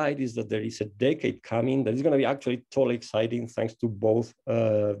slide is that there is a decade coming that is going to be actually totally exciting thanks to both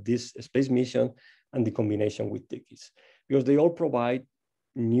this space mission and the combination with DKIST, because they all provide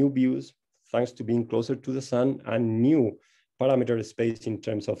new views thanks to being closer to the sun and new parameter space in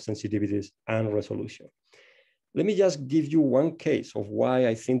terms of sensitivities and resolution. Let me just give you one case of why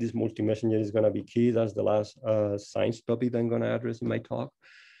I think this multi-messenger is going to be key. That's the last science topic that I'm going to address in my talk.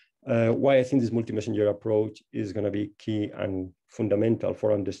 Why I think this multi-messenger approach is going to be key and fundamental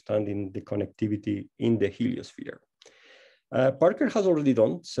for understanding the connectivity in the heliosphere. Parker has already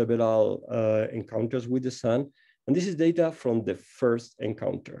done several encounters with the sun, and this is data from the first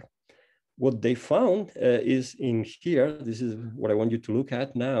encounter. What they found is in here, this is what I want you to look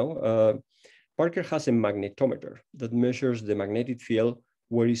at now. Parker has a magnetometer that measures the magnetic field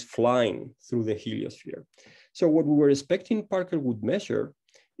where it's flying through the heliosphere. So what we were expecting Parker would measure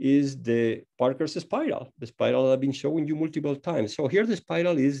is the Parker's spiral, the spiral that I've been showing you multiple times. So here the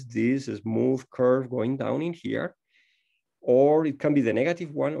spiral is this smooth curve going down in here, or it can be the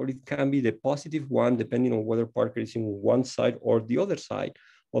negative one, or it can be the positive one, depending on whether Parker is in one side or the other side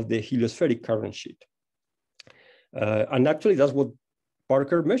of the heliospheric current sheet. And actually that's what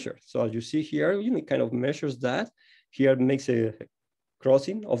Parker measures. So as you see here, it kind of measures that. Here it makes a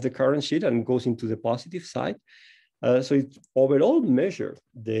crossing of the current sheet and goes into the positive side. So it overall measures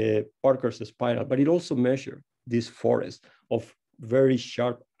the Parker's spiral, but it also measures this forest of very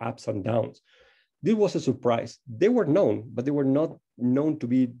sharp ups and downs. This was a surprise. They were known, but they were not known to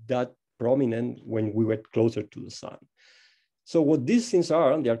be that prominent when we were closer to the sun. So what these things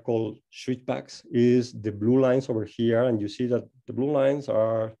are, and they are called switchbacks, is the blue lines over here. And you see that the blue lines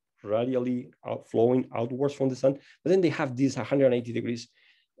are radially flowing outwards from the sun, but then they have these 180 degrees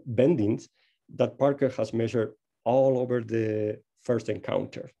bendings that Parker has measured all over the first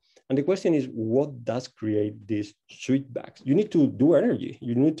encounter. And the question is, what does create these switchbacks? You need to do energy.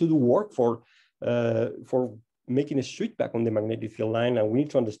 You need to do work for making a switchback on the magnetic field line, and we need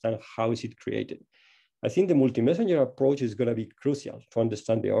to understand how is it created. I think the multi-messenger approach is going to be crucial to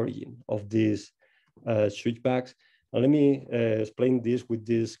understand the origin of these switchbacks. And let me explain this with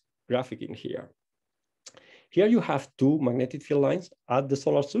this graphic in here. Here you have two magnetic field lines at the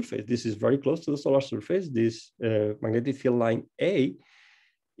solar surface. This is very close to the solar surface. This magnetic field line A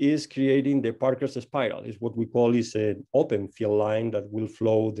is creating the Parker's spiral. It's what we call is an open field line that will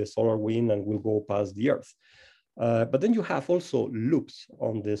flow the solar wind and will go past the Earth. But then you have also loops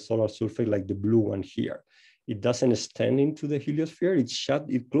on the solar surface, like the blue one here. It doesn't extend into the heliosphere.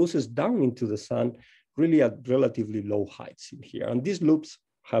 It closes down into the sun, really at relatively low heights in here. And these loops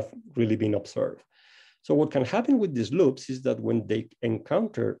have really been observed. So what can happen with these loops is that when they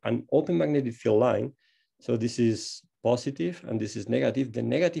encounter an open magnetic field line, so this is positive and this is negative, the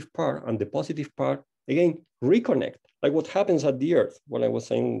negative part and the positive part, again, reconnect, like what happens at the Earth. When I was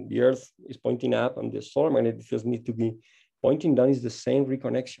saying the Earth is pointing up and the solar magnetic fields need to be pointing down, is the same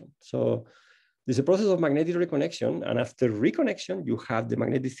reconnection. So there's a process of magnetic reconnection, and after reconnection, you have the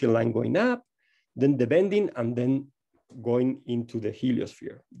magnetic field line going up, then the bending, and then going into the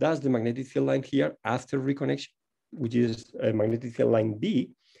heliosphere. That's the magnetic field line here after reconnection, which is a magnetic field line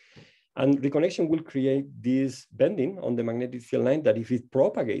B. And reconnection will create this bending on the magnetic field line that, if it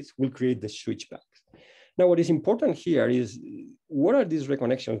propagates, will create the switchbacks. Now, what is important here is, what are these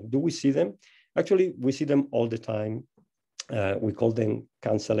reconnections? Do we see them? Actually, we see them all the time. We call them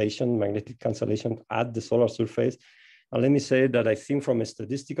cancellation, magnetic cancellation at the solar surface. And let me say that I think from a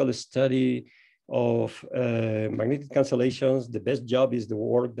statistical study of magnetic cancellations, the best job is the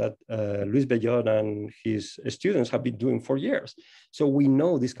work that Luis Bellot and his students have been doing for years. So we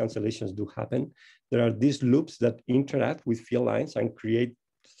know these cancellations do happen. There are these loops that interact with field lines and create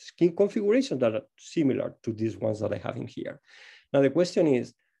skin configurations that are similar to these ones that I have in here. Now the question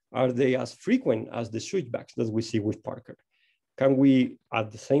is, are they as frequent as the switchbacks that we see with Parker? Can we, at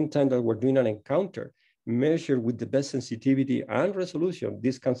the same time that we're doing an encounter, measure with the best sensitivity and resolution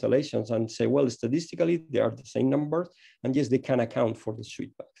these cancellations and say, well, statistically, they are the same numbers, and yes, they can account for the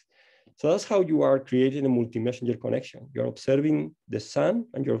switchbacks. So that's how you are creating a multi-messenger connection. You're observing the sun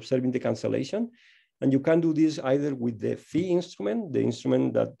and you're observing the cancellation. And you can do this either with the Phi instrument, the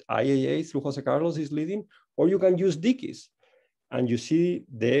instrument that IAA through Jose Carlos is leading, or you can use DKIST. And you see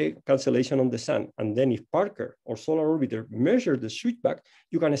the cancellation on the sun. And then if Parker or Solar Orbiter measure the switchback,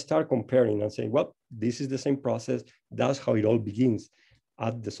 you can start comparing and say, well, this is the same process. That's how it all begins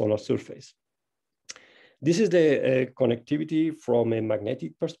at the solar surface. This is the connectivity from a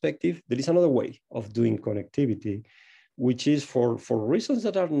magnetic perspective. There is another way of doing connectivity, which is for reasons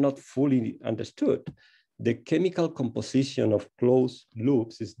that are not fully understood. The chemical composition of closed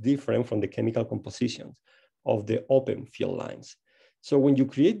loops is different from the chemical compositions of the open field lines. So when you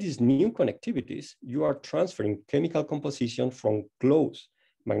create these new connectivities, you are transferring chemical composition from closed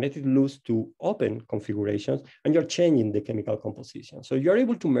magnetic loops to open configurations, and you're changing the chemical composition. So you're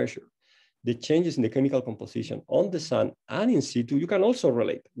able to measure the changes in the chemical composition on the sun and in situ, you can also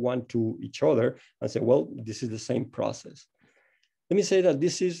relate one to each other and say, well, this is the same process. Let me say that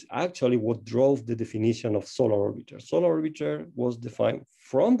this is actually what drove the definition of solar orbiter. Solar orbiter was defined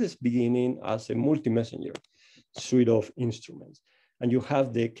from this beginning as a multi-messenger suite of instruments. And you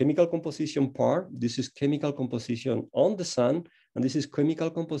have the chemical composition part. This is chemical composition on the sun. And this is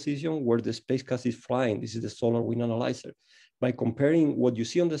chemical composition where the space gas is flying. This is the solar wind analyzer. By comparing what you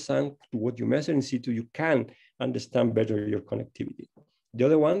see on the sun to what you measure in situ, you can understand better your connectivity. The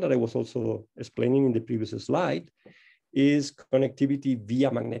other one that I was also explaining in the previous slide is connectivity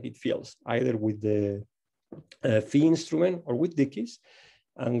via magnetic fields, either with the Phi instrument or with DKIST,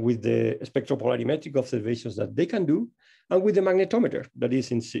 and with the spectropolarimetric observations that they can do, and with the magnetometer that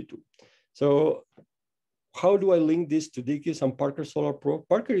is in situ. So how do I link this to DKIST and Parker Solar Probe?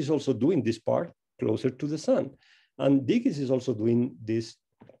 Parker is also doing this part closer to the sun. And DKIST is also doing this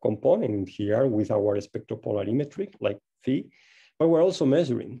component here with our spectropolarimetric, like Phi, but we're also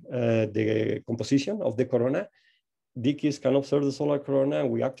measuring the composition of the corona. DKIST can observe the solar corona, and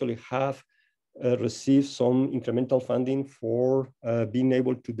we actually have received some incremental funding for being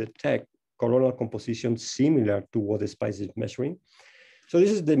able to detect coronal composition similar to what the SPICE is measuring. So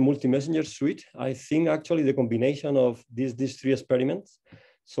this is the multi-messenger suite. I think actually the combination of these three experiments,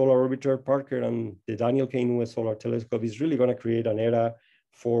 Solar Orbiter, Parker, and the Daniel K. Inouye Solar Telescope, is really going to create an era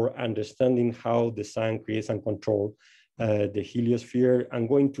for understanding how the sun creates and controls the heliosphere and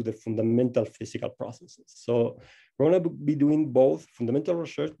going to the fundamental physical processes. So we're going to be doing both fundamental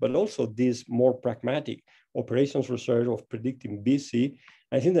research, but also this more pragmatic operations research of predicting BC.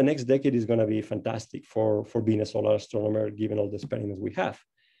 I think the next decade is going to be fantastic for being a solar astronomer, given all the experiments we have.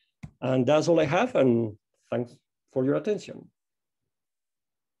 And that's all I have, and thanks for your attention.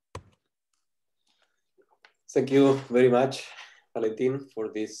 Thank you very much, Valentin, for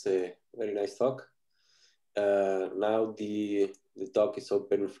this very nice talk. Now the talk is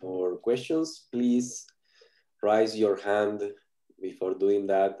open for questions. Please raise your hand before doing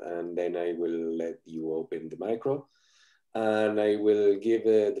that, and then I will let you open the micro. And I will give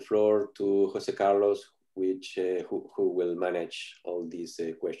the floor to Jose Carlos, who will manage all these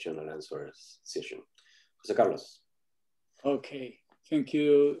question and answers session. Jose Carlos. Okay, thank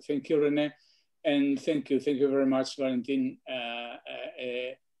you, Rene. And thank you very much, Valentin.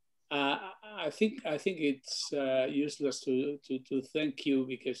 I think it's useless to thank you,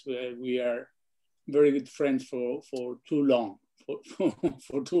 because we are very good friends for too long,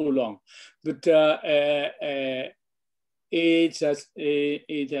 for too long. But it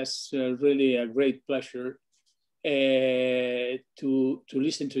has really a great pleasure to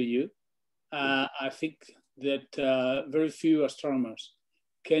listen to you. I think that very few astronomers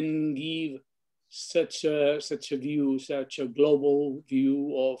can give such a view, such a global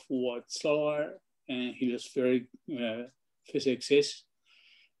view of what solar and heliospheric physics is,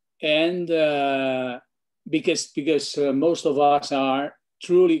 and because most of us are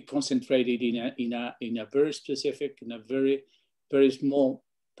truly concentrated in a very specific, in a very small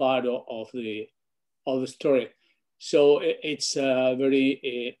part of the story. So it's a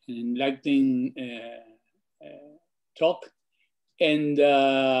very enlightening talk. And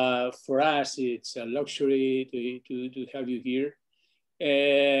for us, it's a luxury to have you here.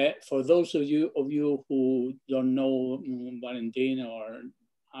 For those of you who don't know Valentin or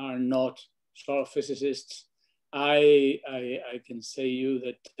are not solar physicists, I can say you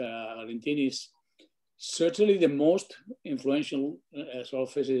that Valentin is certainly the most influential solar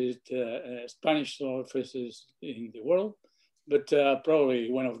physicist, Spanish solar physicist in the world, but probably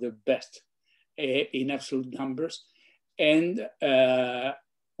one of the best in absolute numbers. And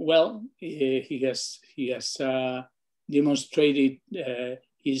well, he has demonstrated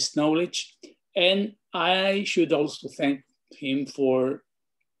his knowledge, and I should also thank him for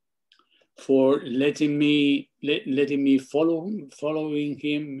letting me following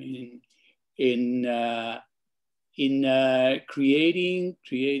him in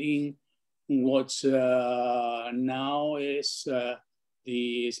creating what's now is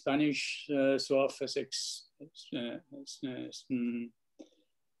the Spanish solar physics.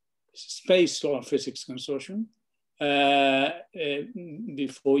 Space Solar Physics Consortium.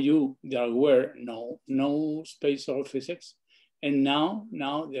 Before you, there were no space solar physics, and now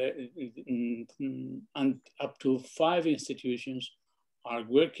and up to 5 institutions are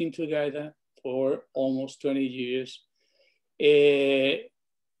working together for almost 20 years,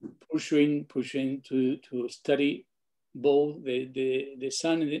 pushing to study both the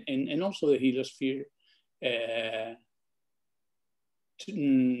sun and also the heliosphere.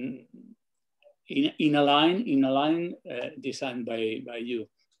 In a line designed by you.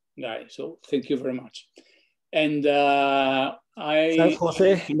 guy. So thank you very much. And Thanks,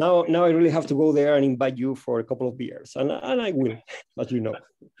 Jose. Now I really have to go there and invite you for a couple of beers, and I will, as you know.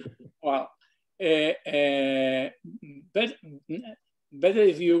 Well, better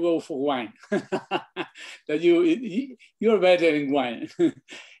if you go for wine. That you're better in wine.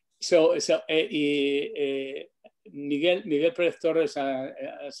 So Miguel Perez Torres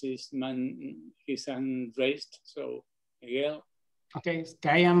as his hand raised. So Miguel. Okay,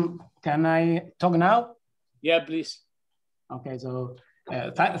 can I talk now? Yeah, please. Okay, so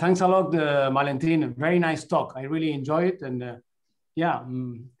thanks a lot, Valentin. Very nice talk. I really enjoy it, and yeah,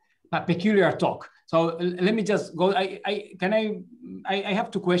 a peculiar talk. So let me just go. I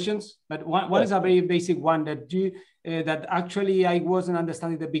have two questions, but one is a very basic one that actually I wasn't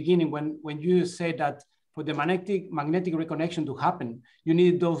understanding at the beginning when you said that for the magnetic reconnection to happen, you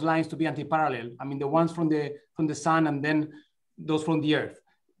need those lines to be anti-parallel. I mean, the ones from the sun and then those from the earth.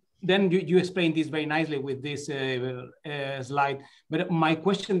 Then you explained this very nicely with this slide. But my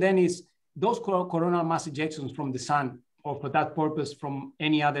question then is, those coronal mass ejections from the sun, or for that purpose from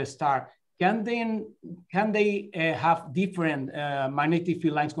any other star, can they have different magnetic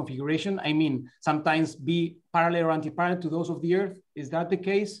field lines configuration? I mean, sometimes be parallel or anti-parallel to those of the Earth. Is that the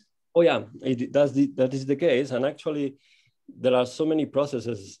case? Oh yeah, that is the case. And actually, there are so many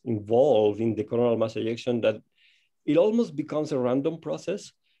processes involved in the coronal mass ejection that it almost becomes a random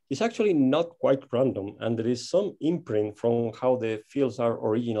process. It's actually not quite random, and there is some imprint from how the fields are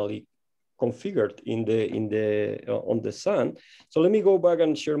originally configured on the sun. So let me go back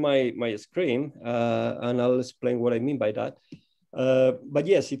and share my screen, and I'll explain what I mean by that. But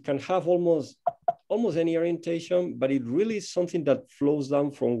yes, it can have almost any orientation, but it really is something that flows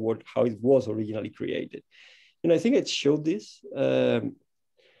down from how it was originally created. And I think it showed this, that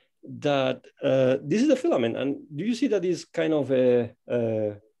this is a filament. And do you see that is kind of a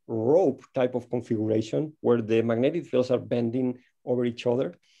rope type of configuration where the magnetic fields are bending over each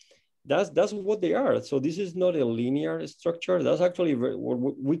other? That's what they are. So this is not a linear structure. That's actually what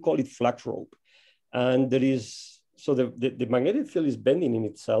we call it flax rope. And there is, so the magnetic field is bending in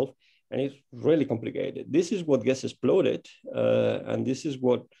itself, and it's really complicated. This is what gets exploded, and this is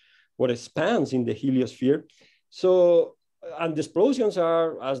what expands in the heliosphere. So, and the explosions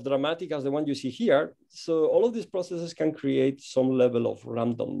are as dramatic as the one you see here. So all of these processes can create some level of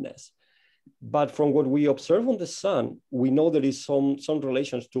randomness. But from what we observe on the sun, we know there is some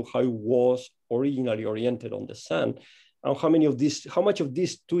relations to how it was originally oriented on the sun, and how much of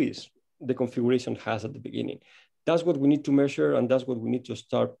this twist the configuration has at the beginning. That's what we need to measure, and that's what we need to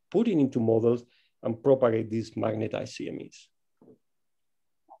start putting into models and propagate these magnetized CMEs.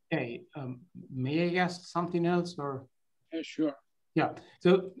 Okay, may I ask something else, or? Yeah, sure. Yeah,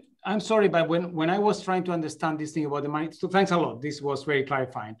 so I'm sorry, but when I was trying to understand this thing about the magnet, so thanks a lot. This was very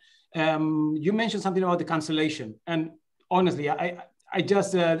clarifying. You mentioned something about the cancellation, and honestly,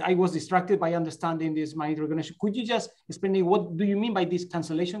 I was distracted by understanding this magnetic recognition. Could you just explain what do you mean by this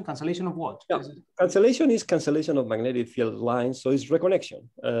cancellation? Cancellation of what? Yeah. Cancellation is cancellation of magnetic field lines, so it's reconnection.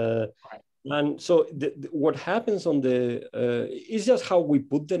 Right. And so what happens on is just how we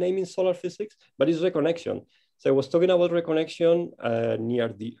put the name in solar physics, but it's reconnection. So I was talking about reconnection near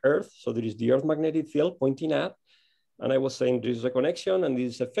the Earth. So there is the Earth magnetic field pointing up. And I was saying there is reconnection, and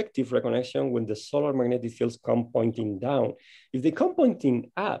this is effective reconnection when the solar magnetic fields come pointing down. If they come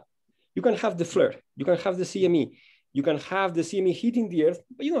pointing up, you can have the flare, you can have the CME, you can have the CME hitting the Earth,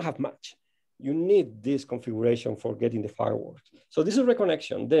 but you don't have much. You need this configuration for getting the fireworks. So this is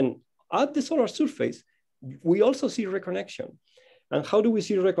reconnection. Then at the solar surface, we also see reconnection. And how do we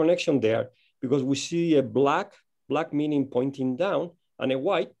see reconnection there? Because we see a black meaning pointing down, and a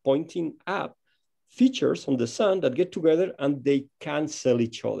white pointing up, features on the sun that get together and they cancel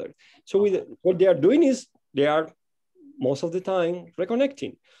each other. So what they are doing is they are most of the time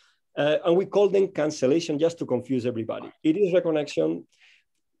reconnecting. And we call them cancellation just to confuse everybody. It is reconnection.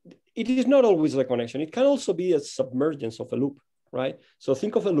 It is not always reconnection. It can also be a submergence of a loop, right? So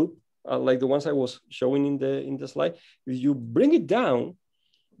think of a loop like the ones I was showing in the slide. If you bring it down,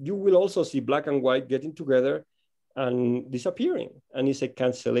 you will also see black and white getting together and disappearing. And it's a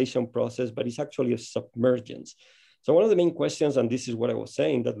cancellation process, but it's actually a submergence. So one of the main questions, and this is what I was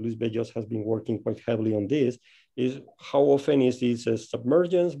saying, that Luis Bellos has been working quite heavily on this, is how often is this a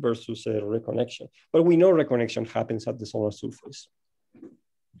submergence versus a reconnection? But we know reconnection happens at the solar surface.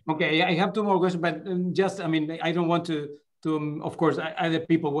 Okay, I have two more questions, but just, I mean, I don't want to of course, other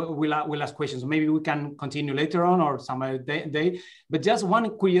people will ask questions. Maybe we can continue later on or some other day. But just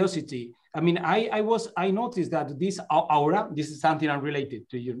one curiosity. I mean, I noticed that this aura, this is something unrelated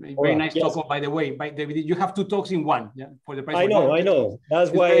to you. Very nice talk, by the way. You have two talks in one. Yeah, for the price. I know.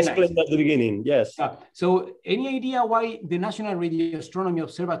 That's why I explained at the beginning. Yes. So, any idea why the National Radio Astronomy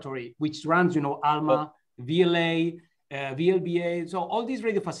Observatory, which runs, ALMA, VLA, VLBA, so all these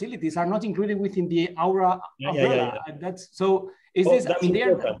radio facilities are not included within the Aura umbrella. That's so. Is this? I mean,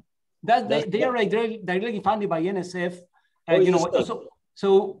 they are directly funded by NSF.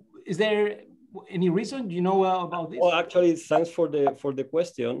 So is there any reason about this? Well, actually, thanks for the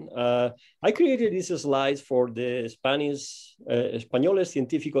question. I created these slides for the Spanish Españoles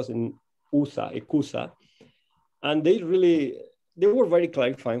Científicos en ECUSA, and they were very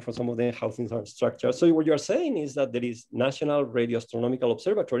clarifying for some of them how things are structured. So what you're saying is that there is National Radio Astronomical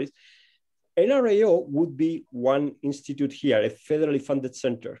Observatories. NRAO would be one institute here, a federally funded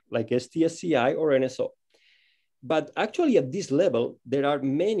center like STSCI or NSO. But actually at this level, there are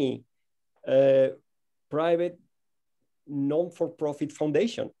many private non-for-profit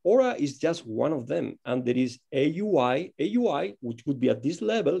foundation. Aura is just one of them. And there is AUI. AUI, which would be at this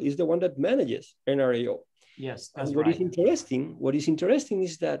level, is the one that manages NRAO. Yes, that's right. What is interesting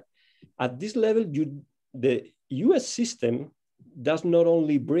is that at this level, the US system does not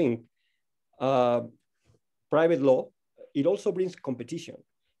only bring private law, it also brings competition,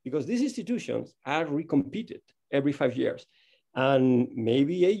 because these institutions are recompeted every 5 years. And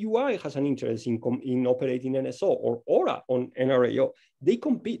maybe AUI has an interest in operating NSO or Aura on NRAO. They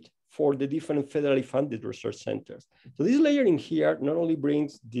compete for the different federally funded research centers. So this layering here not only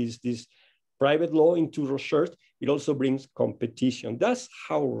brings this private law into research, it also brings competition. That's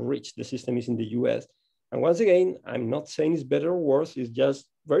how rich the system is in the US. And once again, I'm not saying it's better or worse, it's just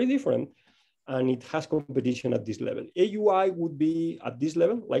very different. And it has competition at this level. AUI would be at this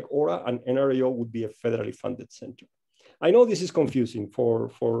level, like Aura, and NRAO would be a federally funded center. I know this is confusing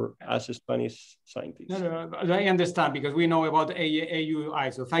for us Spanish scientists. No, I understand, because we know about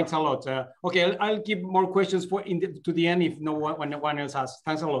AUI, so thanks a lot. Okay, I'll keep more questions to the end if no one else has.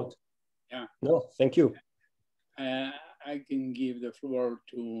 Thanks a lot. Yeah. No, thank you. I can give the floor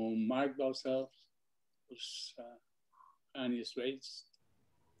to Mark Balsell, whose hand is raised.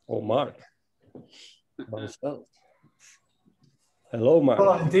 Oh, Mark. Balsell. Hello, Mark.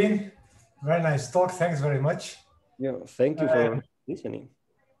 Hello, Valentin. Very nice talk. Thanks very much. Yeah, thank you for listening.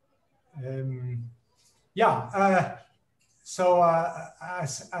 So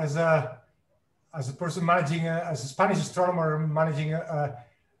as a person managing, as a Spanish astronomer managing an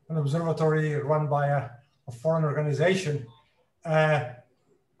observatory run by a foreign organization,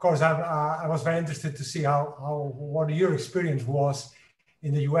 of course, I was very interested to see what your experience was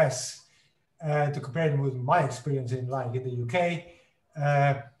in the US, to compare it with my experience in the UK.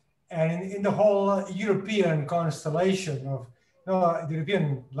 And in the whole European constellation of, the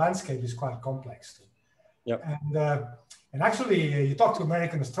European landscape is quite complex too. Yep. And actually, you talk to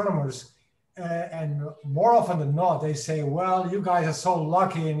American astronomers, and more often than not, they say, well, you guys are so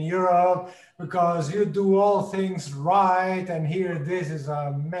lucky in Europe because you do all things right, and here this is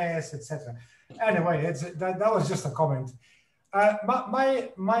a mess, etc. Anyway, that was just a comment.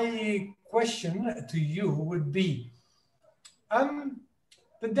 My question to you would be,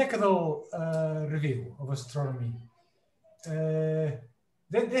 the decadal review of astronomy. There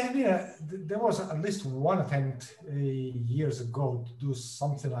was at least one attempt years ago to do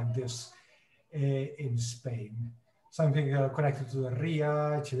something like this in Spain. Something connected to the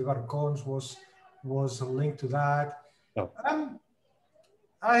RIA. Che Barcons was linked to that. Oh.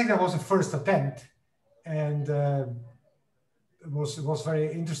 I think that was the first attempt, and it was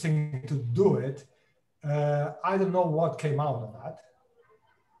very interesting to do it. I don't know what came out of that.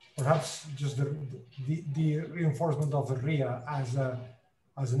 Perhaps just the reinforcement of the RIA as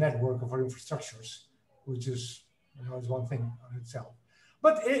a network of our infrastructures, which is is one thing on itself.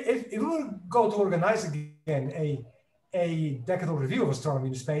 But if we were go to organize again a decadal review of astronomy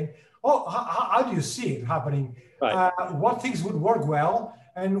in Spain, how do you see it happening? Right. What things would work well,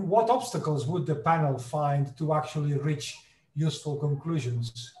 and what obstacles would the panel find to actually reach useful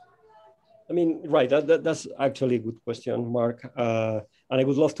conclusions? I mean, right, that's actually a good question, Mark. And I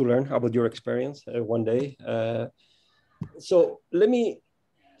would love to learn about your experience one day. So let me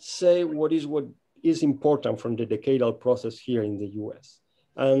say what is important from the decadal process here in the US.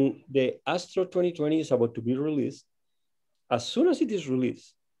 And the Astro 2020 is about to be released. As soon as it is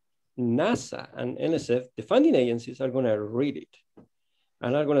released, NASA and NSF, the funding agencies, are gonna read it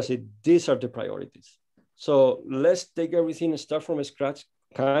and are gonna say, these are the priorities. So let's take everything and start from scratch,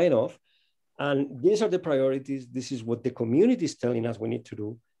 kind of. And these are the priorities. This is what the community is telling us we need to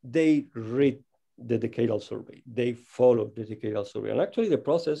do. They read the decadal survey. They follow the decadal survey. And actually the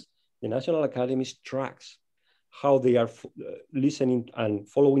process, the National Academies tracks how they are listening and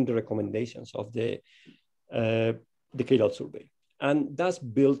following the recommendations of the decadal survey. And that's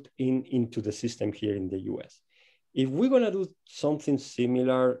built into the system here in the US. If we're gonna do something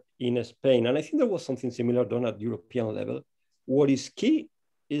similar in Spain, and I think there was something similar done at European level, what is key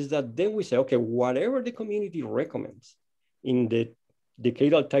is that then we say, okay, whatever the community recommends in the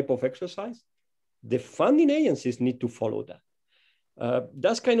decadal type of exercise, the funding agencies need to follow that.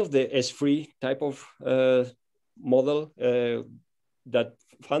 That's kind of the S3 type of model that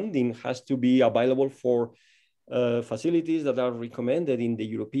funding has to be available for facilities that are recommended in the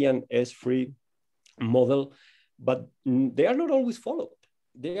European S3 model, but they are not always followed.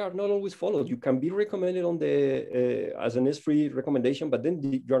 They are not always followed. You can be recommended on the as an S3 recommendation, but then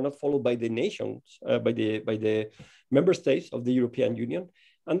you are not followed by the nations, by the member states of the European Union,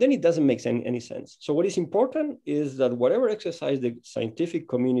 and then it doesn't make any sense. So what is important is that whatever exercise the scientific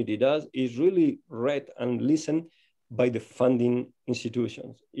community does is really read and listened by the funding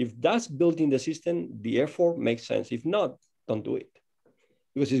institutions. If that's built in the system, the effort makes sense. If not, don't do it,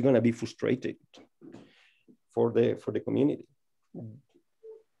 because it's going to be frustrated for the community.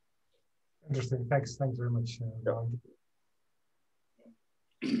 Interesting. Thanks very much.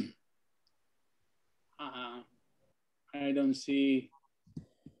 I don't see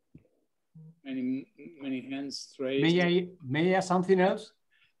many hands raised. May I add something else?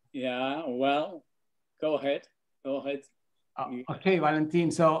 Yeah. Well, go ahead. Okay,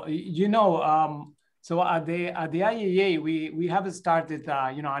 Valentin. So so at the IAEA we have started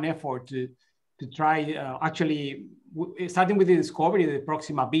an effort to try actually starting with the discovery of the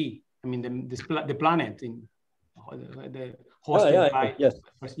Proxima B. I mean the planet in the hosted by yes.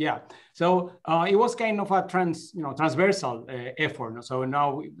 Yeah. So it was kind of a transversal effort. So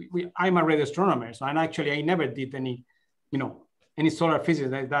now I'm a radio astronomer, so I never did any solar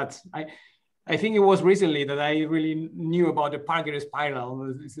physics like that. I think it was recently that I really knew about the Parker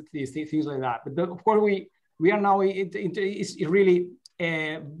spiral, these things like that. But of course, we are now, it's really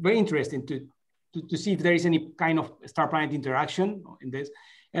very interesting to see if there is any kind of star-planet interaction in this.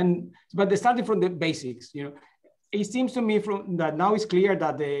 But starting from the basics, it seems to me that now it's clear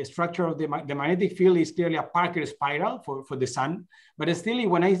that the structure of the magnetic field is clearly a Parker spiral for the sun. But still,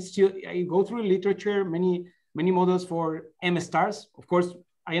 when I go through literature, many models for M stars, of course,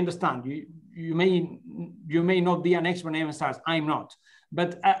 I understand you may not be an expert in M stars. I'm not,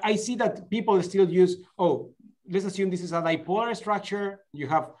 but I see that people still use, let's assume this is a dipolar structure. You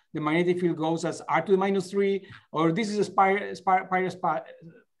have the magnetic field goes as R⁻⁻3, or this is a Parker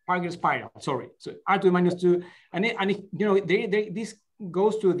spiral. Sorry, so R⁻², and this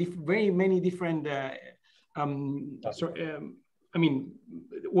goes to very many different. I mean,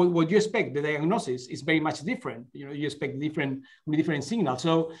 what you expect, the diagnosis is very much different. You expect different signals.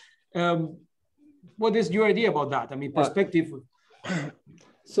 So what is your idea about that? I mean, perspective.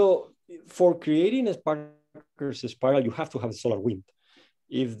 So for creating a Parker's spiral, you have to have a solar wind.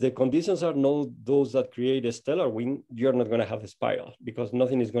 If the conditions are not those that create a stellar wind, you're not going to have a spiral because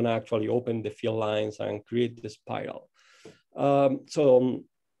nothing is going to actually open the field lines and create the spiral.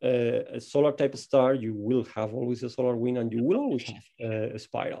 A solar type star, you will have always a solar wind and you will always have a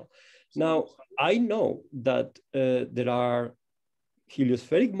spiral. Now, I know that there are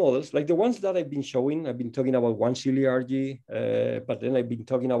heliospheric models, like the ones that I've been showing. I've been talking about 1 ciliargy, but then I've been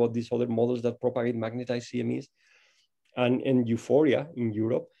talking about these other models that propagate magnetized CMEs and euphoria in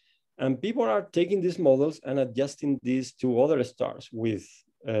Europe. And people are taking these models and adjusting these to other stars with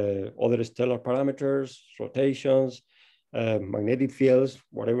other stellar parameters, rotations, magnetic fields,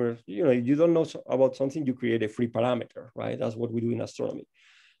 whatever. You don't know about something, you create a free parameter, right? That's what we do in astronomy.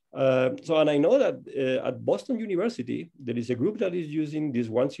 And I know that at Boston University, there is a group that is using this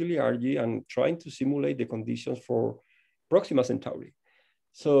 1 ciliargy and trying to simulate the conditions for Proxima Centauri.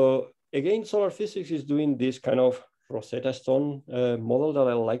 So again, solar physics is doing this kind of Rosetta Stone model that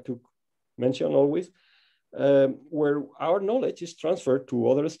I like to mention always, where our knowledge is transferred to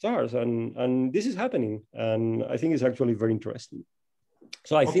other stars, and this is happening, and I think it's actually very interesting.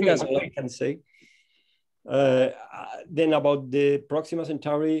 So I think that's all I can say. Then about the Proxima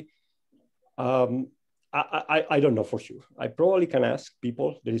Centauri, I don't know for sure. I probably can ask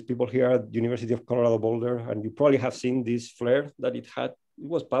people. There is people here at the University of Colorado Boulder, and you probably have seen this flare that it had. It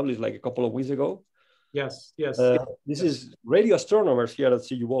was published like a couple of weeks ago. Yes. This is radio astronomers here at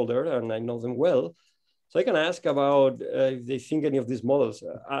CU Boulder, and I know them well. So I can ask about if they think any of these models,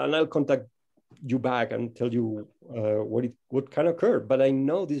 and I'll contact you back and tell you what can occur. But I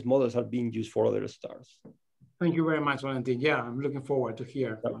know these models are being used for other stars. Thank you very much, Valentin. Yeah, I'm looking forward to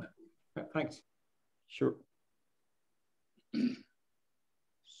hear. Yeah. Thanks. Sure.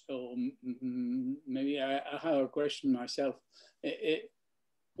 So maybe I have a question myself.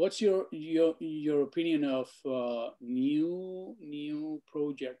 What's your opinion of new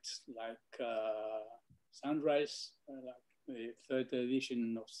projects like Sunrise, like the third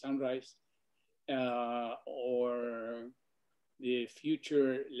edition of Sunrise, or the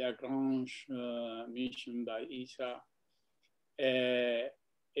future Lagrange mission by ESA,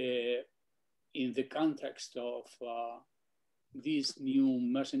 in the context of this new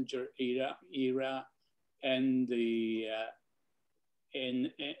messenger era and the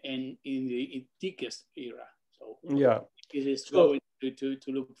in the DKIST era? So yeah, it is going to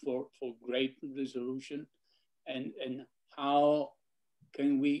look for great resolution, and how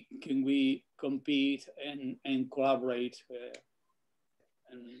can we compete and collaborate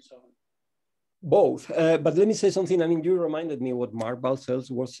and so on? Both, but let me say something. I mean, you reminded me what Mark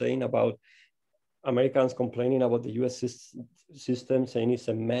Balcells was saying about Americans complaining about the US system, saying it's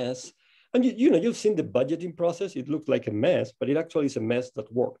a mess. And you know, you've seen the budgeting process. It looks like a mess, but it actually is a mess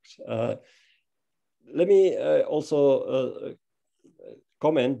that works. Let me also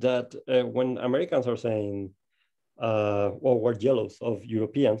comment that when Americans are saying, well, we're jealous of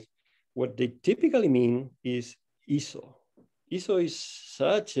Europeans, what they typically mean is ESO. ESO is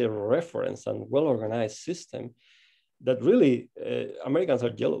such a reference and well-organized system that really Americans are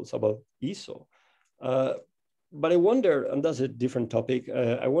jealous about ESO. But I wonder, and that's a different topic,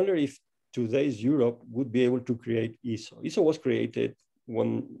 I wonder if today's Europe would be able to create ESO. ESO was created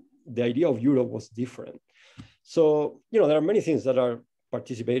when the idea of Europe was different. So, you know, there are many things that are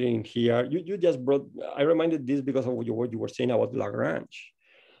participating here. You just brought, I reminded this because of what you were saying about Lagrange.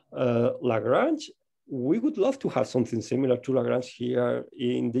 Lagrange, we would love to have something similar to Lagrange here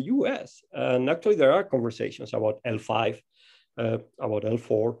in the US. And actually there are conversations about L5, about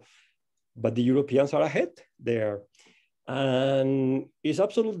L4, but the Europeans are ahead there. And it's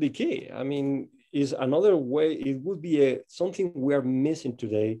absolutely key. I mean, is another way, it would be something we are missing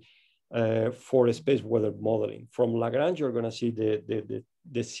today for space weather modeling. From Lagrange, you're gonna see the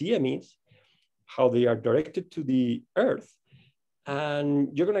CMEs, how they are directed to the Earth. And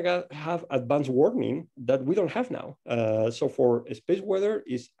you're gonna have advanced warning that we don't have now. So for space weather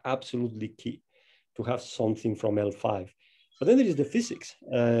is absolutely key to have something from L5. But then there is the physics.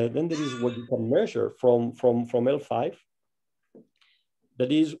 Then there is what you can measure from L5.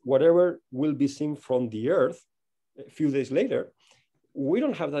 That is whatever will be seen from the Earth a few days later. We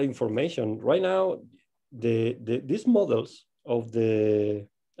don't have that information. Right now, these models of the,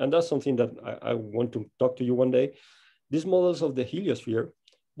 and that's something that I want to talk to you one day, these models of the heliosphere,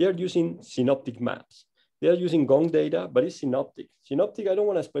 they are using synoptic maps. They are using gong data, but it's synoptic. Synoptic, I don't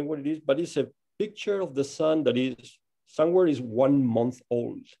want to explain what it is, but it's a picture of the sun that is somewhere is 1 month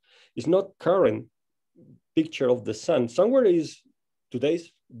old. It's not current picture of the sun. Somewhere is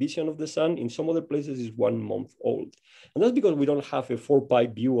today's vision of the sun. In some other places is 1 month old. And that's because we don't have a 4-pi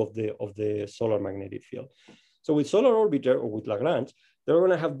view of the solar magnetic field. So with Solar Orbiter or with Lagrange, they're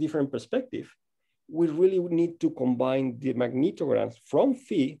going to have different perspective. We really need to combine the magnetograms from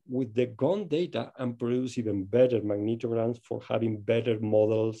Phi with the GON data and produce even better magnetograms for having better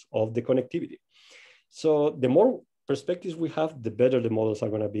models of the connectivity. So the more perspectives we have, the better the models are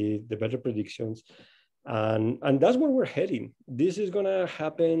going to be, the better predictions. And that's where we're heading. This is going to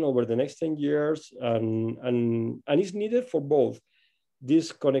happen over the next 10 years, and it's needed for both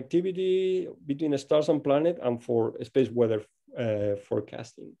this connectivity between stars and planet and for space weather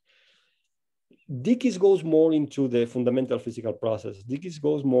forecasting. DKIST goes more into the fundamental physical process. DKIST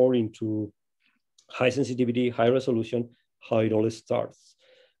goes more into high sensitivity, high resolution, how it all starts.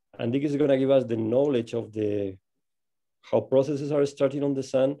 And DKIST is going to give us the knowledge of how processes are starting on the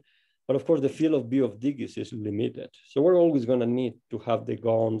sun. But of course, the field of view of DKIST is limited. So we're always going to need to have the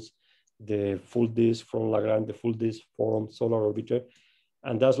GONS, the full disk from Lagrange, the full disk from Solar Orbiter.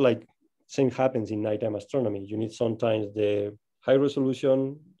 And that's like, same happens in nighttime astronomy. You need sometimes the high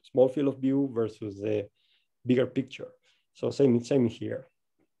resolution, small field of view versus the bigger picture. So same here.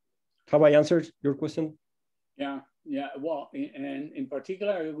 Have I answered your question? Yeah. Well, and in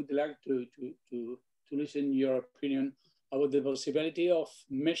particular, I would like to listen your opinion about the possibility of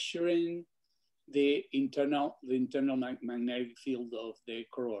measuring the internal magnetic field of the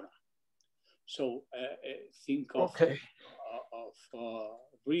corona. So think of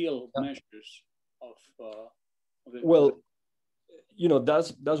real measures of well, you know,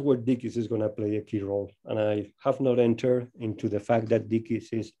 that's where DKIST is going to play a key role. And I have not entered into the fact that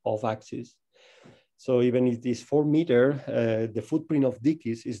DKIST is off axis. So even if it is 4 meter, the footprint of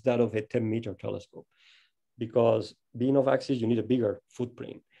DKIST is that of a 10-meter telescope, because being off axis, you need a bigger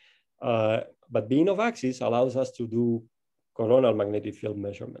footprint. But being off axis allows us to do coronal magnetic field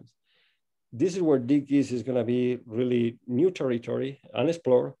measurements. This is where DKIST is going to be really new territory,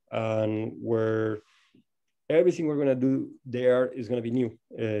 unexplored, and where everything we're going to do there is going to be new.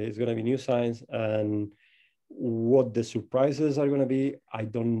 It's going to be new science, and what the surprises are going to be, I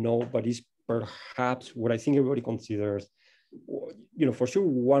don't know, but it's perhaps what I think everybody considers, you know, for sure,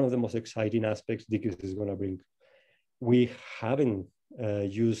 one of the most exciting aspects DKIST is going to bring. We haven't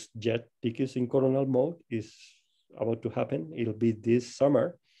used yet DKIST in coronal mode. Is about to happen. It'll be this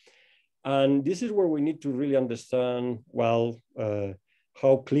summer. And this is where we need to really understand, well,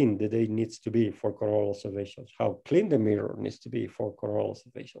 how clean the day needs to be for coronal observations, how clean the mirror needs to be for coronal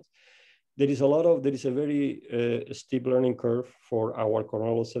observations. There is a very steep learning curve for our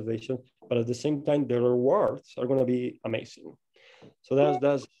coronal observation, but at the same time, the rewards are going to be amazing. So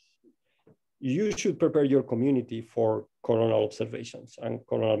that's you should prepare your community for coronal observations and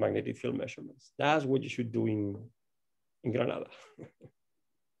coronal magnetic field measurements. That's what you should do in Granada.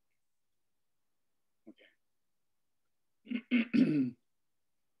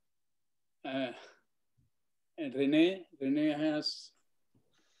 René has.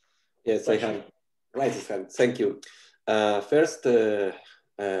 Yes, I have. Right, thank you. First,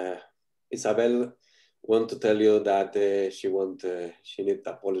 Isabel want to tell you that she need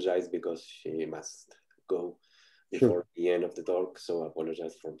to apologize because she must go before the end of the talk. So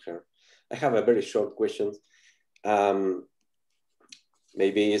apologize from her. I have a very short question.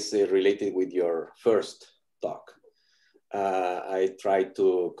 Maybe it's related with your first talk. I tried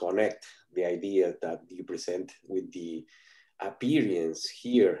to connect the idea that you present with the appearance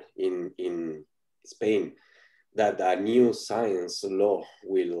here in Spain, that a new science law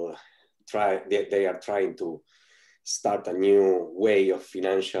will they are trying to start a new way of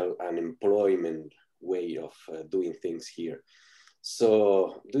financial and employment way of doing things here.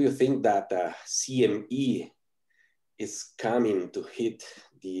 So do you think that CME is coming to hit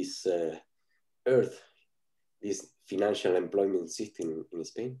this earth, this financial employment system in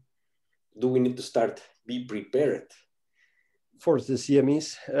Spain? Do we need to be prepared? For the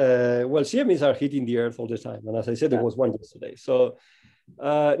CMEs, well, CMEs are hitting the earth all the time. And as I said, there was one yesterday. So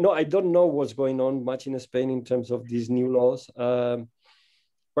no, I don't know what's going on much in Spain in terms of these new laws.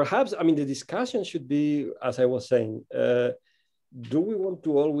 Perhaps, I mean, the discussion should be, as I was saying, do we want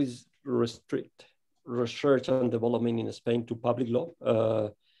to always restrict research and development in Spain to public law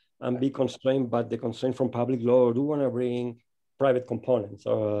and be constrained by the constraint from public law, or do we want to bring private components?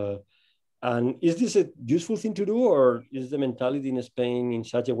 And is this a useful thing to do, or is the mentality in Spain in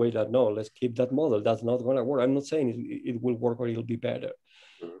such a way that, no, let's keep that model, that's not going to work? I'm not saying it will work or it'll be better.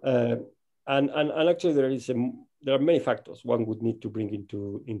 And actually there are many factors one would need to bring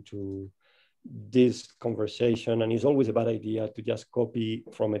into this conversation, and it's always a bad idea to just copy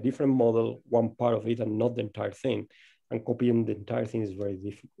from a different model one part of it and not the entire thing, and copying the entire thing is very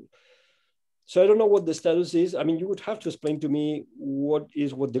difficult. So I don't know what the status is. I mean, you would have to explain to me what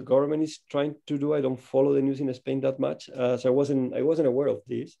the government is trying to do. I don't follow the news in Spain that much, so I wasn't aware of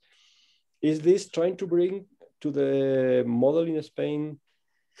this. Is this trying to bring to the model in Spain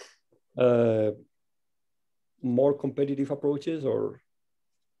more competitive approaches, or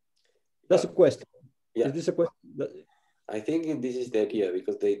that's a question? Yeah. Is this a question? I think this is the idea,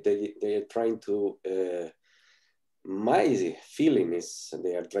 because they are trying to. My feeling is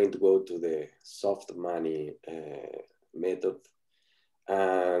they are trying to go to the soft money method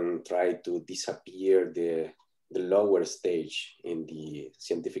and try to disappear the lower stage in the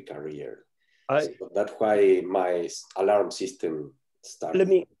scientific career. So that's why my alarm system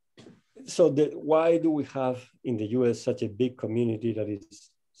started. Why do we have in the US such a big community that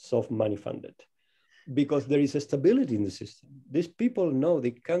is soft money funded? Because there is a stability in the system. These people know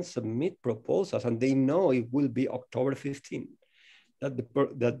they can submit proposals, and they know it will be October 15, that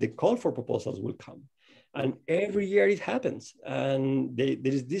the call for proposals will come. And every year it happens. And there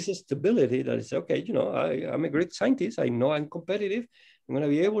is this stability that is, okay, you know, I'm a great scientist. I know I'm competitive. I'm going to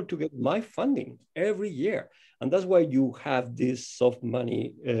be able to get my funding every year. And that's why you have these soft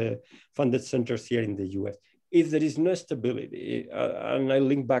money funded centers here in the US. If there is no stability, and I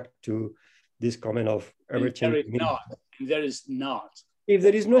link back to this comment of ever-changing. There is not. If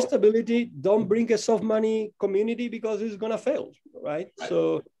there is no stability, don't bring a soft money community, because it's going to fail, right?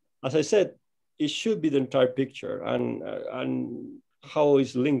 So, as I said, it should be the entire picture and how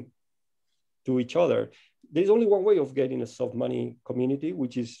it's linked to each other. There's only one way of getting a soft money community,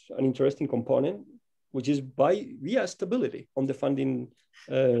 which is an interesting component, which is via stability on the funding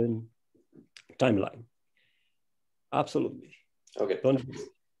timeline. Absolutely. Okay.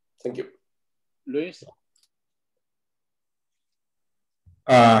 Thank you. Luis?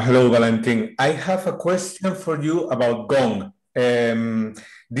 Hello, Valentin. I have a question for you about GONG.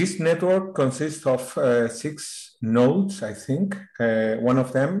 This network consists of 6 nodes, I think. One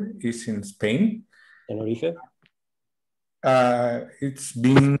of them is in Spain. Tenerife. It's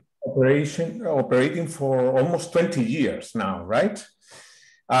been operating for almost 20 years now, right?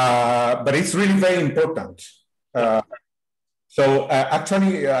 But it's really very important. So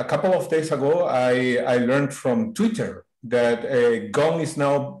actually, a couple of days ago, I learned from Twitter that GONG is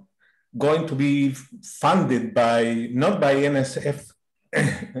now going to be funded by, not by NSF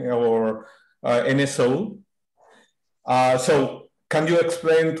or NSO. So can you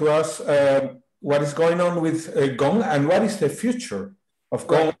explain to us what is going on with GONG and what is the future of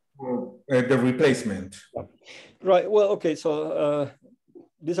GONG, the replacement? Right, well, okay, so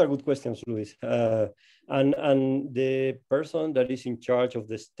these are good questions, Luis. And the person that is in charge of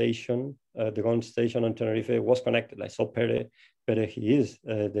the station, the GONG station on Tenerife, was connected. I saw Pere, he is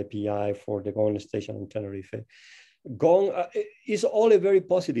the PI for the GONG station on Tenerife. GONG is all a very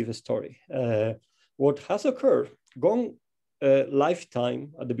positive story. What has occurred, GONG lifetime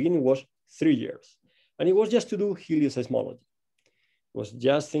at the beginning was 3 years. And it was just to do helioseismology. It was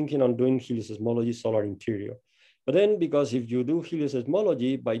just thinking on doing helioseismology, solar interior. But then, because if you do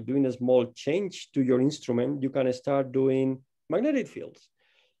helioseismology, by doing a small change to your instrument, you can start doing magnetic fields.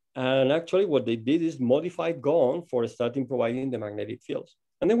 And actually what they did is modified GONG for starting providing the magnetic fields.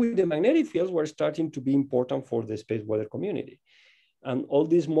 And then with the magnetic fields were starting to be important for the space weather community. And all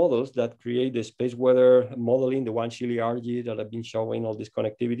these models that create the space weather modeling, the one Chile RG that I've been showing, all this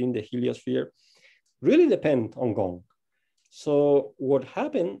connectivity in the heliosphere, really depend on GONG. So what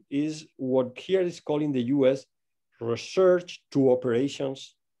happened is what here is called in the US research to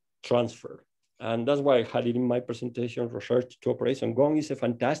operations transfer. And that's why I had it in my presentation, research to operation. GONG is a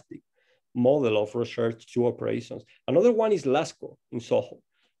fantastic model of research to operations. Another one is LASCO in Soho.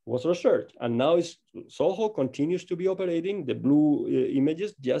 It was research, and now Soho continues to be operating the blue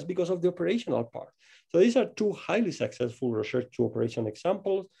images just because of the operational part. So these are 2 highly successful research to operation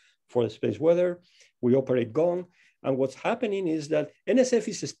examples for the space weather. We operate GONG, and what's happening is that NSF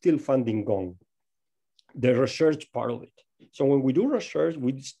is still funding GONG, the research part of it. So when we do research,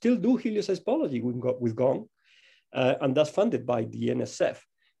 we still do helioseismology with GONG, and that's funded by the NSF.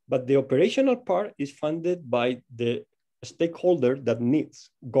 But the operational part is funded by the stakeholder that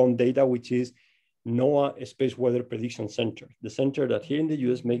needs GONG data, which is NOAA Space Weather Prediction Center. The center that here in the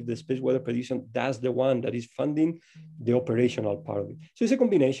US makes the space weather prediction, that's the one that is funding the operational part of it. So it's a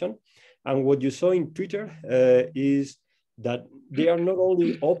combination. And what you saw in Twitter is that they are not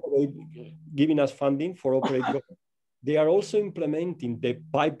only giving us funding for operate GONG, they are also implementing the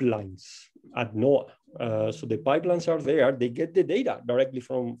pipelines at NOAA. So the pipelines are there. They get the data directly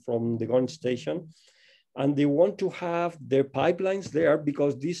from the GONG station. And they want to have their pipelines there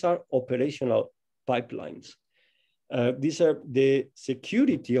because these are operational pipelines. These are the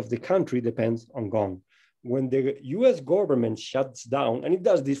security of the country depends on GONG. When the US government shuts down, and it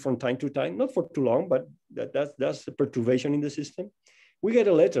does this from time to time, not for too long, but that's a perturbation in the system. We get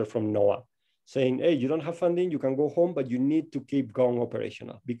a letter from NOAA saying, hey, you don't have funding, you can go home, but you need to keep GONG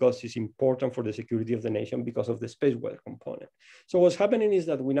operational because it's important for the security of the nation because of the space weather component. So what's happening is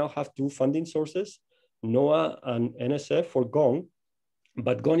that we now have 2 funding sources, NOAA and NSF for GONG,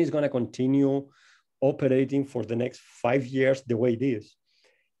 but GONG is gonna continue operating for the next 5 years the way it is.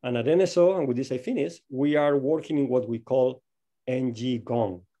 And at NSO, and with this I finish, we are working in what we call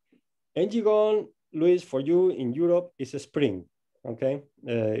NG-GONG. NG-GONG, Luis, for you in Europe, is a spring, okay?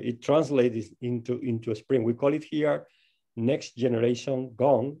 It translates into a spring. We call it here next generation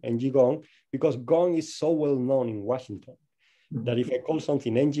GONG, NG-GONG, because GONG is so well known in Washington that if I call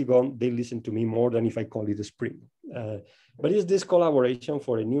something NG-GONG, they listen to me more than if I call it a spring. But it's this collaboration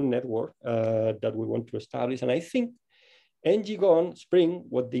for a new network that we want to establish. And I think NG-GONG Spring,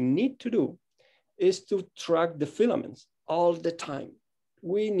 what they need to do is to track the filaments all the time.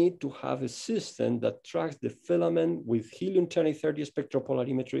 We need to have a system that tracks the filament with helium-230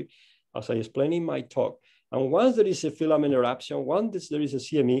 spectropolarimetry, as I explained in my talk. And once there is a filament eruption, once there is a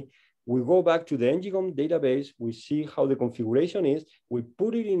CME, we go back to the NG-GONG database, we see how the configuration is, we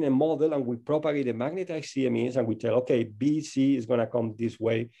put it in a model and we propagate the magnetized CMEs and we tell, okay, BC is gonna come this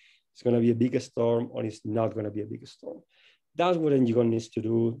way, it's gonna be a big storm or it's not gonna be a big storm. That's what NG-GONG needs to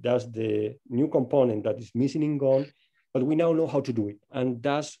do. That's the new component that is missing in GONG, but we now know how to do it. And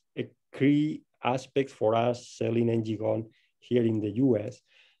that's a key aspect for us selling NG-GONG here in the US.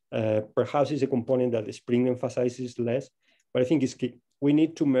 Perhaps it's a component that the Spring emphasizes less, but I think it's key. we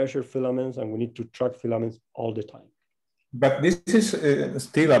need to measure filaments and we need to track filaments all the time. But this is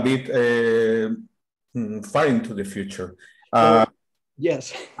still a bit far into the future.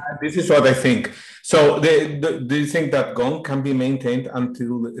 Yes. This is what I think. So do you think that GONG can be maintained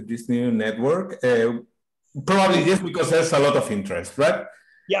until this new network? Probably yes, because there's a lot of interest, right?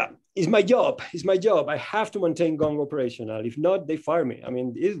 Yeah, it's my job. It's my job. I have to maintain GONG operational. If not, they fire me. I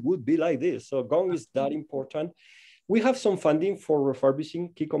mean, it would be like this. So GONG is that important. We have some funding for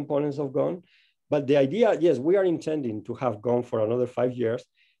refurbishing key components of GONG, but the idea, yes, we are intending to have GONG for another 5 years.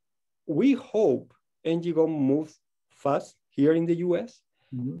 We hope NGGONG moves fast here in the US.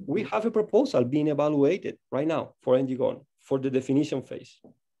 Mm-hmm. We have a proposal being evaluated right now for NGGONG for the definition phase.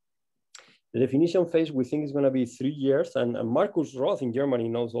 The definition phase, we think is going to be 3 years, and Markus Roth in Germany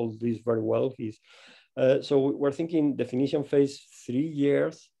knows all this very well. So we're thinking definition phase 3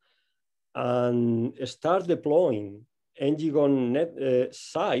 years, and start deploying NGGONG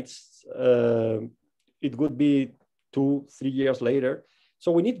sites. It would be 2-3 years later.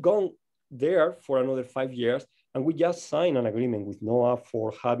 So we need GONG there for another 5 years, and we just signed an agreement with NOAA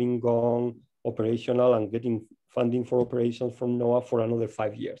for having GONG operational and getting funding for operations from NOAA for another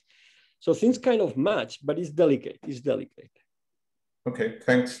 5 years. So things kind of match, but it's delicate. It's delicate. Okay,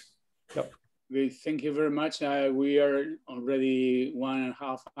 thanks. Yep. Thank you very much. We are already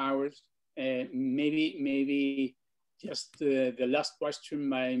 1.5 hours. Maybe just the last question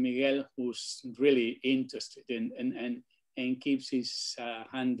by Miguel, who's really interested and keeps his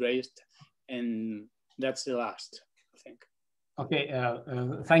hand raised, and that's the last, I think. Okay,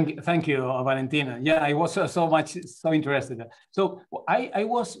 thank you, Valentina. Yeah, I was so interested. So I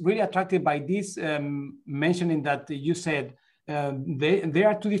was really attracted by this mentioning that you said there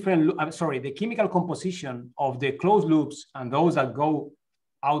are two different, the chemical composition of the closed loops and those that go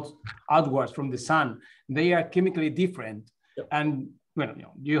outwards from the sun, they are chemically different. Yep. And well,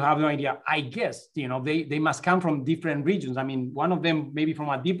 you have no idea. I guess, they must come from different regions. I mean, one of them maybe from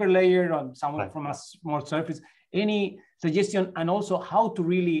a deeper layer or someone from a small surface. Any suggestion, and also how to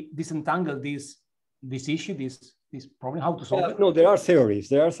really disentangle this issue, this problem, how to solve it? No, there are theories.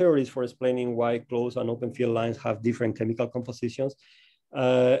 There are theories for explaining why closed and open field lines have different chemical compositions.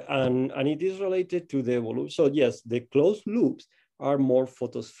 And it is related to the evolution. So yes, the closed loops are more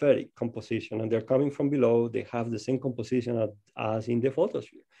photospheric composition, and they're coming from below. They have the same composition as in the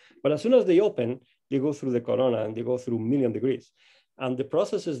photosphere. But as soon as they open, they go through the corona and they go through 1,000,000 degrees. And the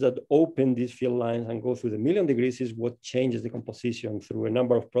processes that open these field lines and go through the 1,000,000 degrees is what changes the composition through a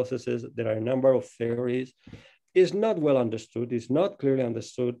number of processes. There are a number of theories. It's not well understood. It's not clearly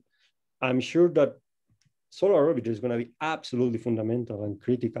understood. I'm sure that solar orbiter is going to be absolutely fundamental and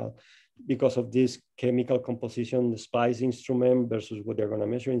critical because of this chemical composition, the SPICE instrument versus what they're going to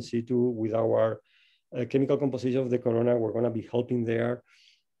measure in situ. With our chemical composition of the corona, we're going to be helping there.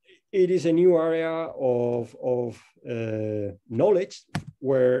 It is a new area of knowledge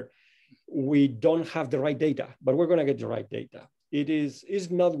where we don't have the right data, but we're going to get the right data. It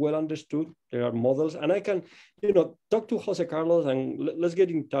is not well understood. There are models, and I can, talk to Jose Carlos and let's get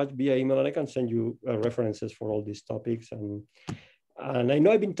in touch via email, and I can send you references for all these topics. And I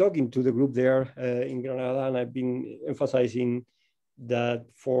know I've been talking to the group there in Granada, and I've been emphasizing that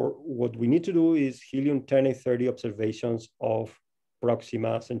for what we need to do is helium-10 30 observations of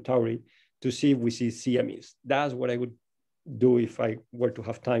Proxima Centauri to see if we see CMEs. That's what I would do if I were to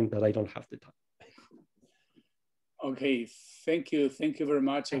have time, but I don't have the time. Okay, thank you very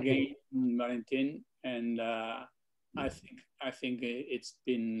much again, Valentin. And I think it's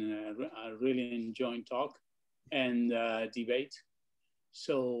been a really enjoying talk and debate.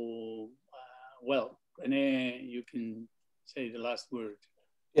 So, well, René, you can say the last word.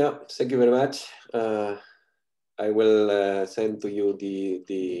 Yeah, thank you very much. I will send to you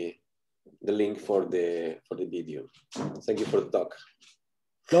the link for the video. Thank you for the talk.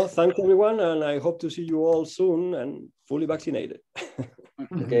 No, thanks everyone, and I hope to see you all soon and fully vaccinated.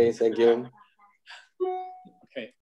 Okay, thank you.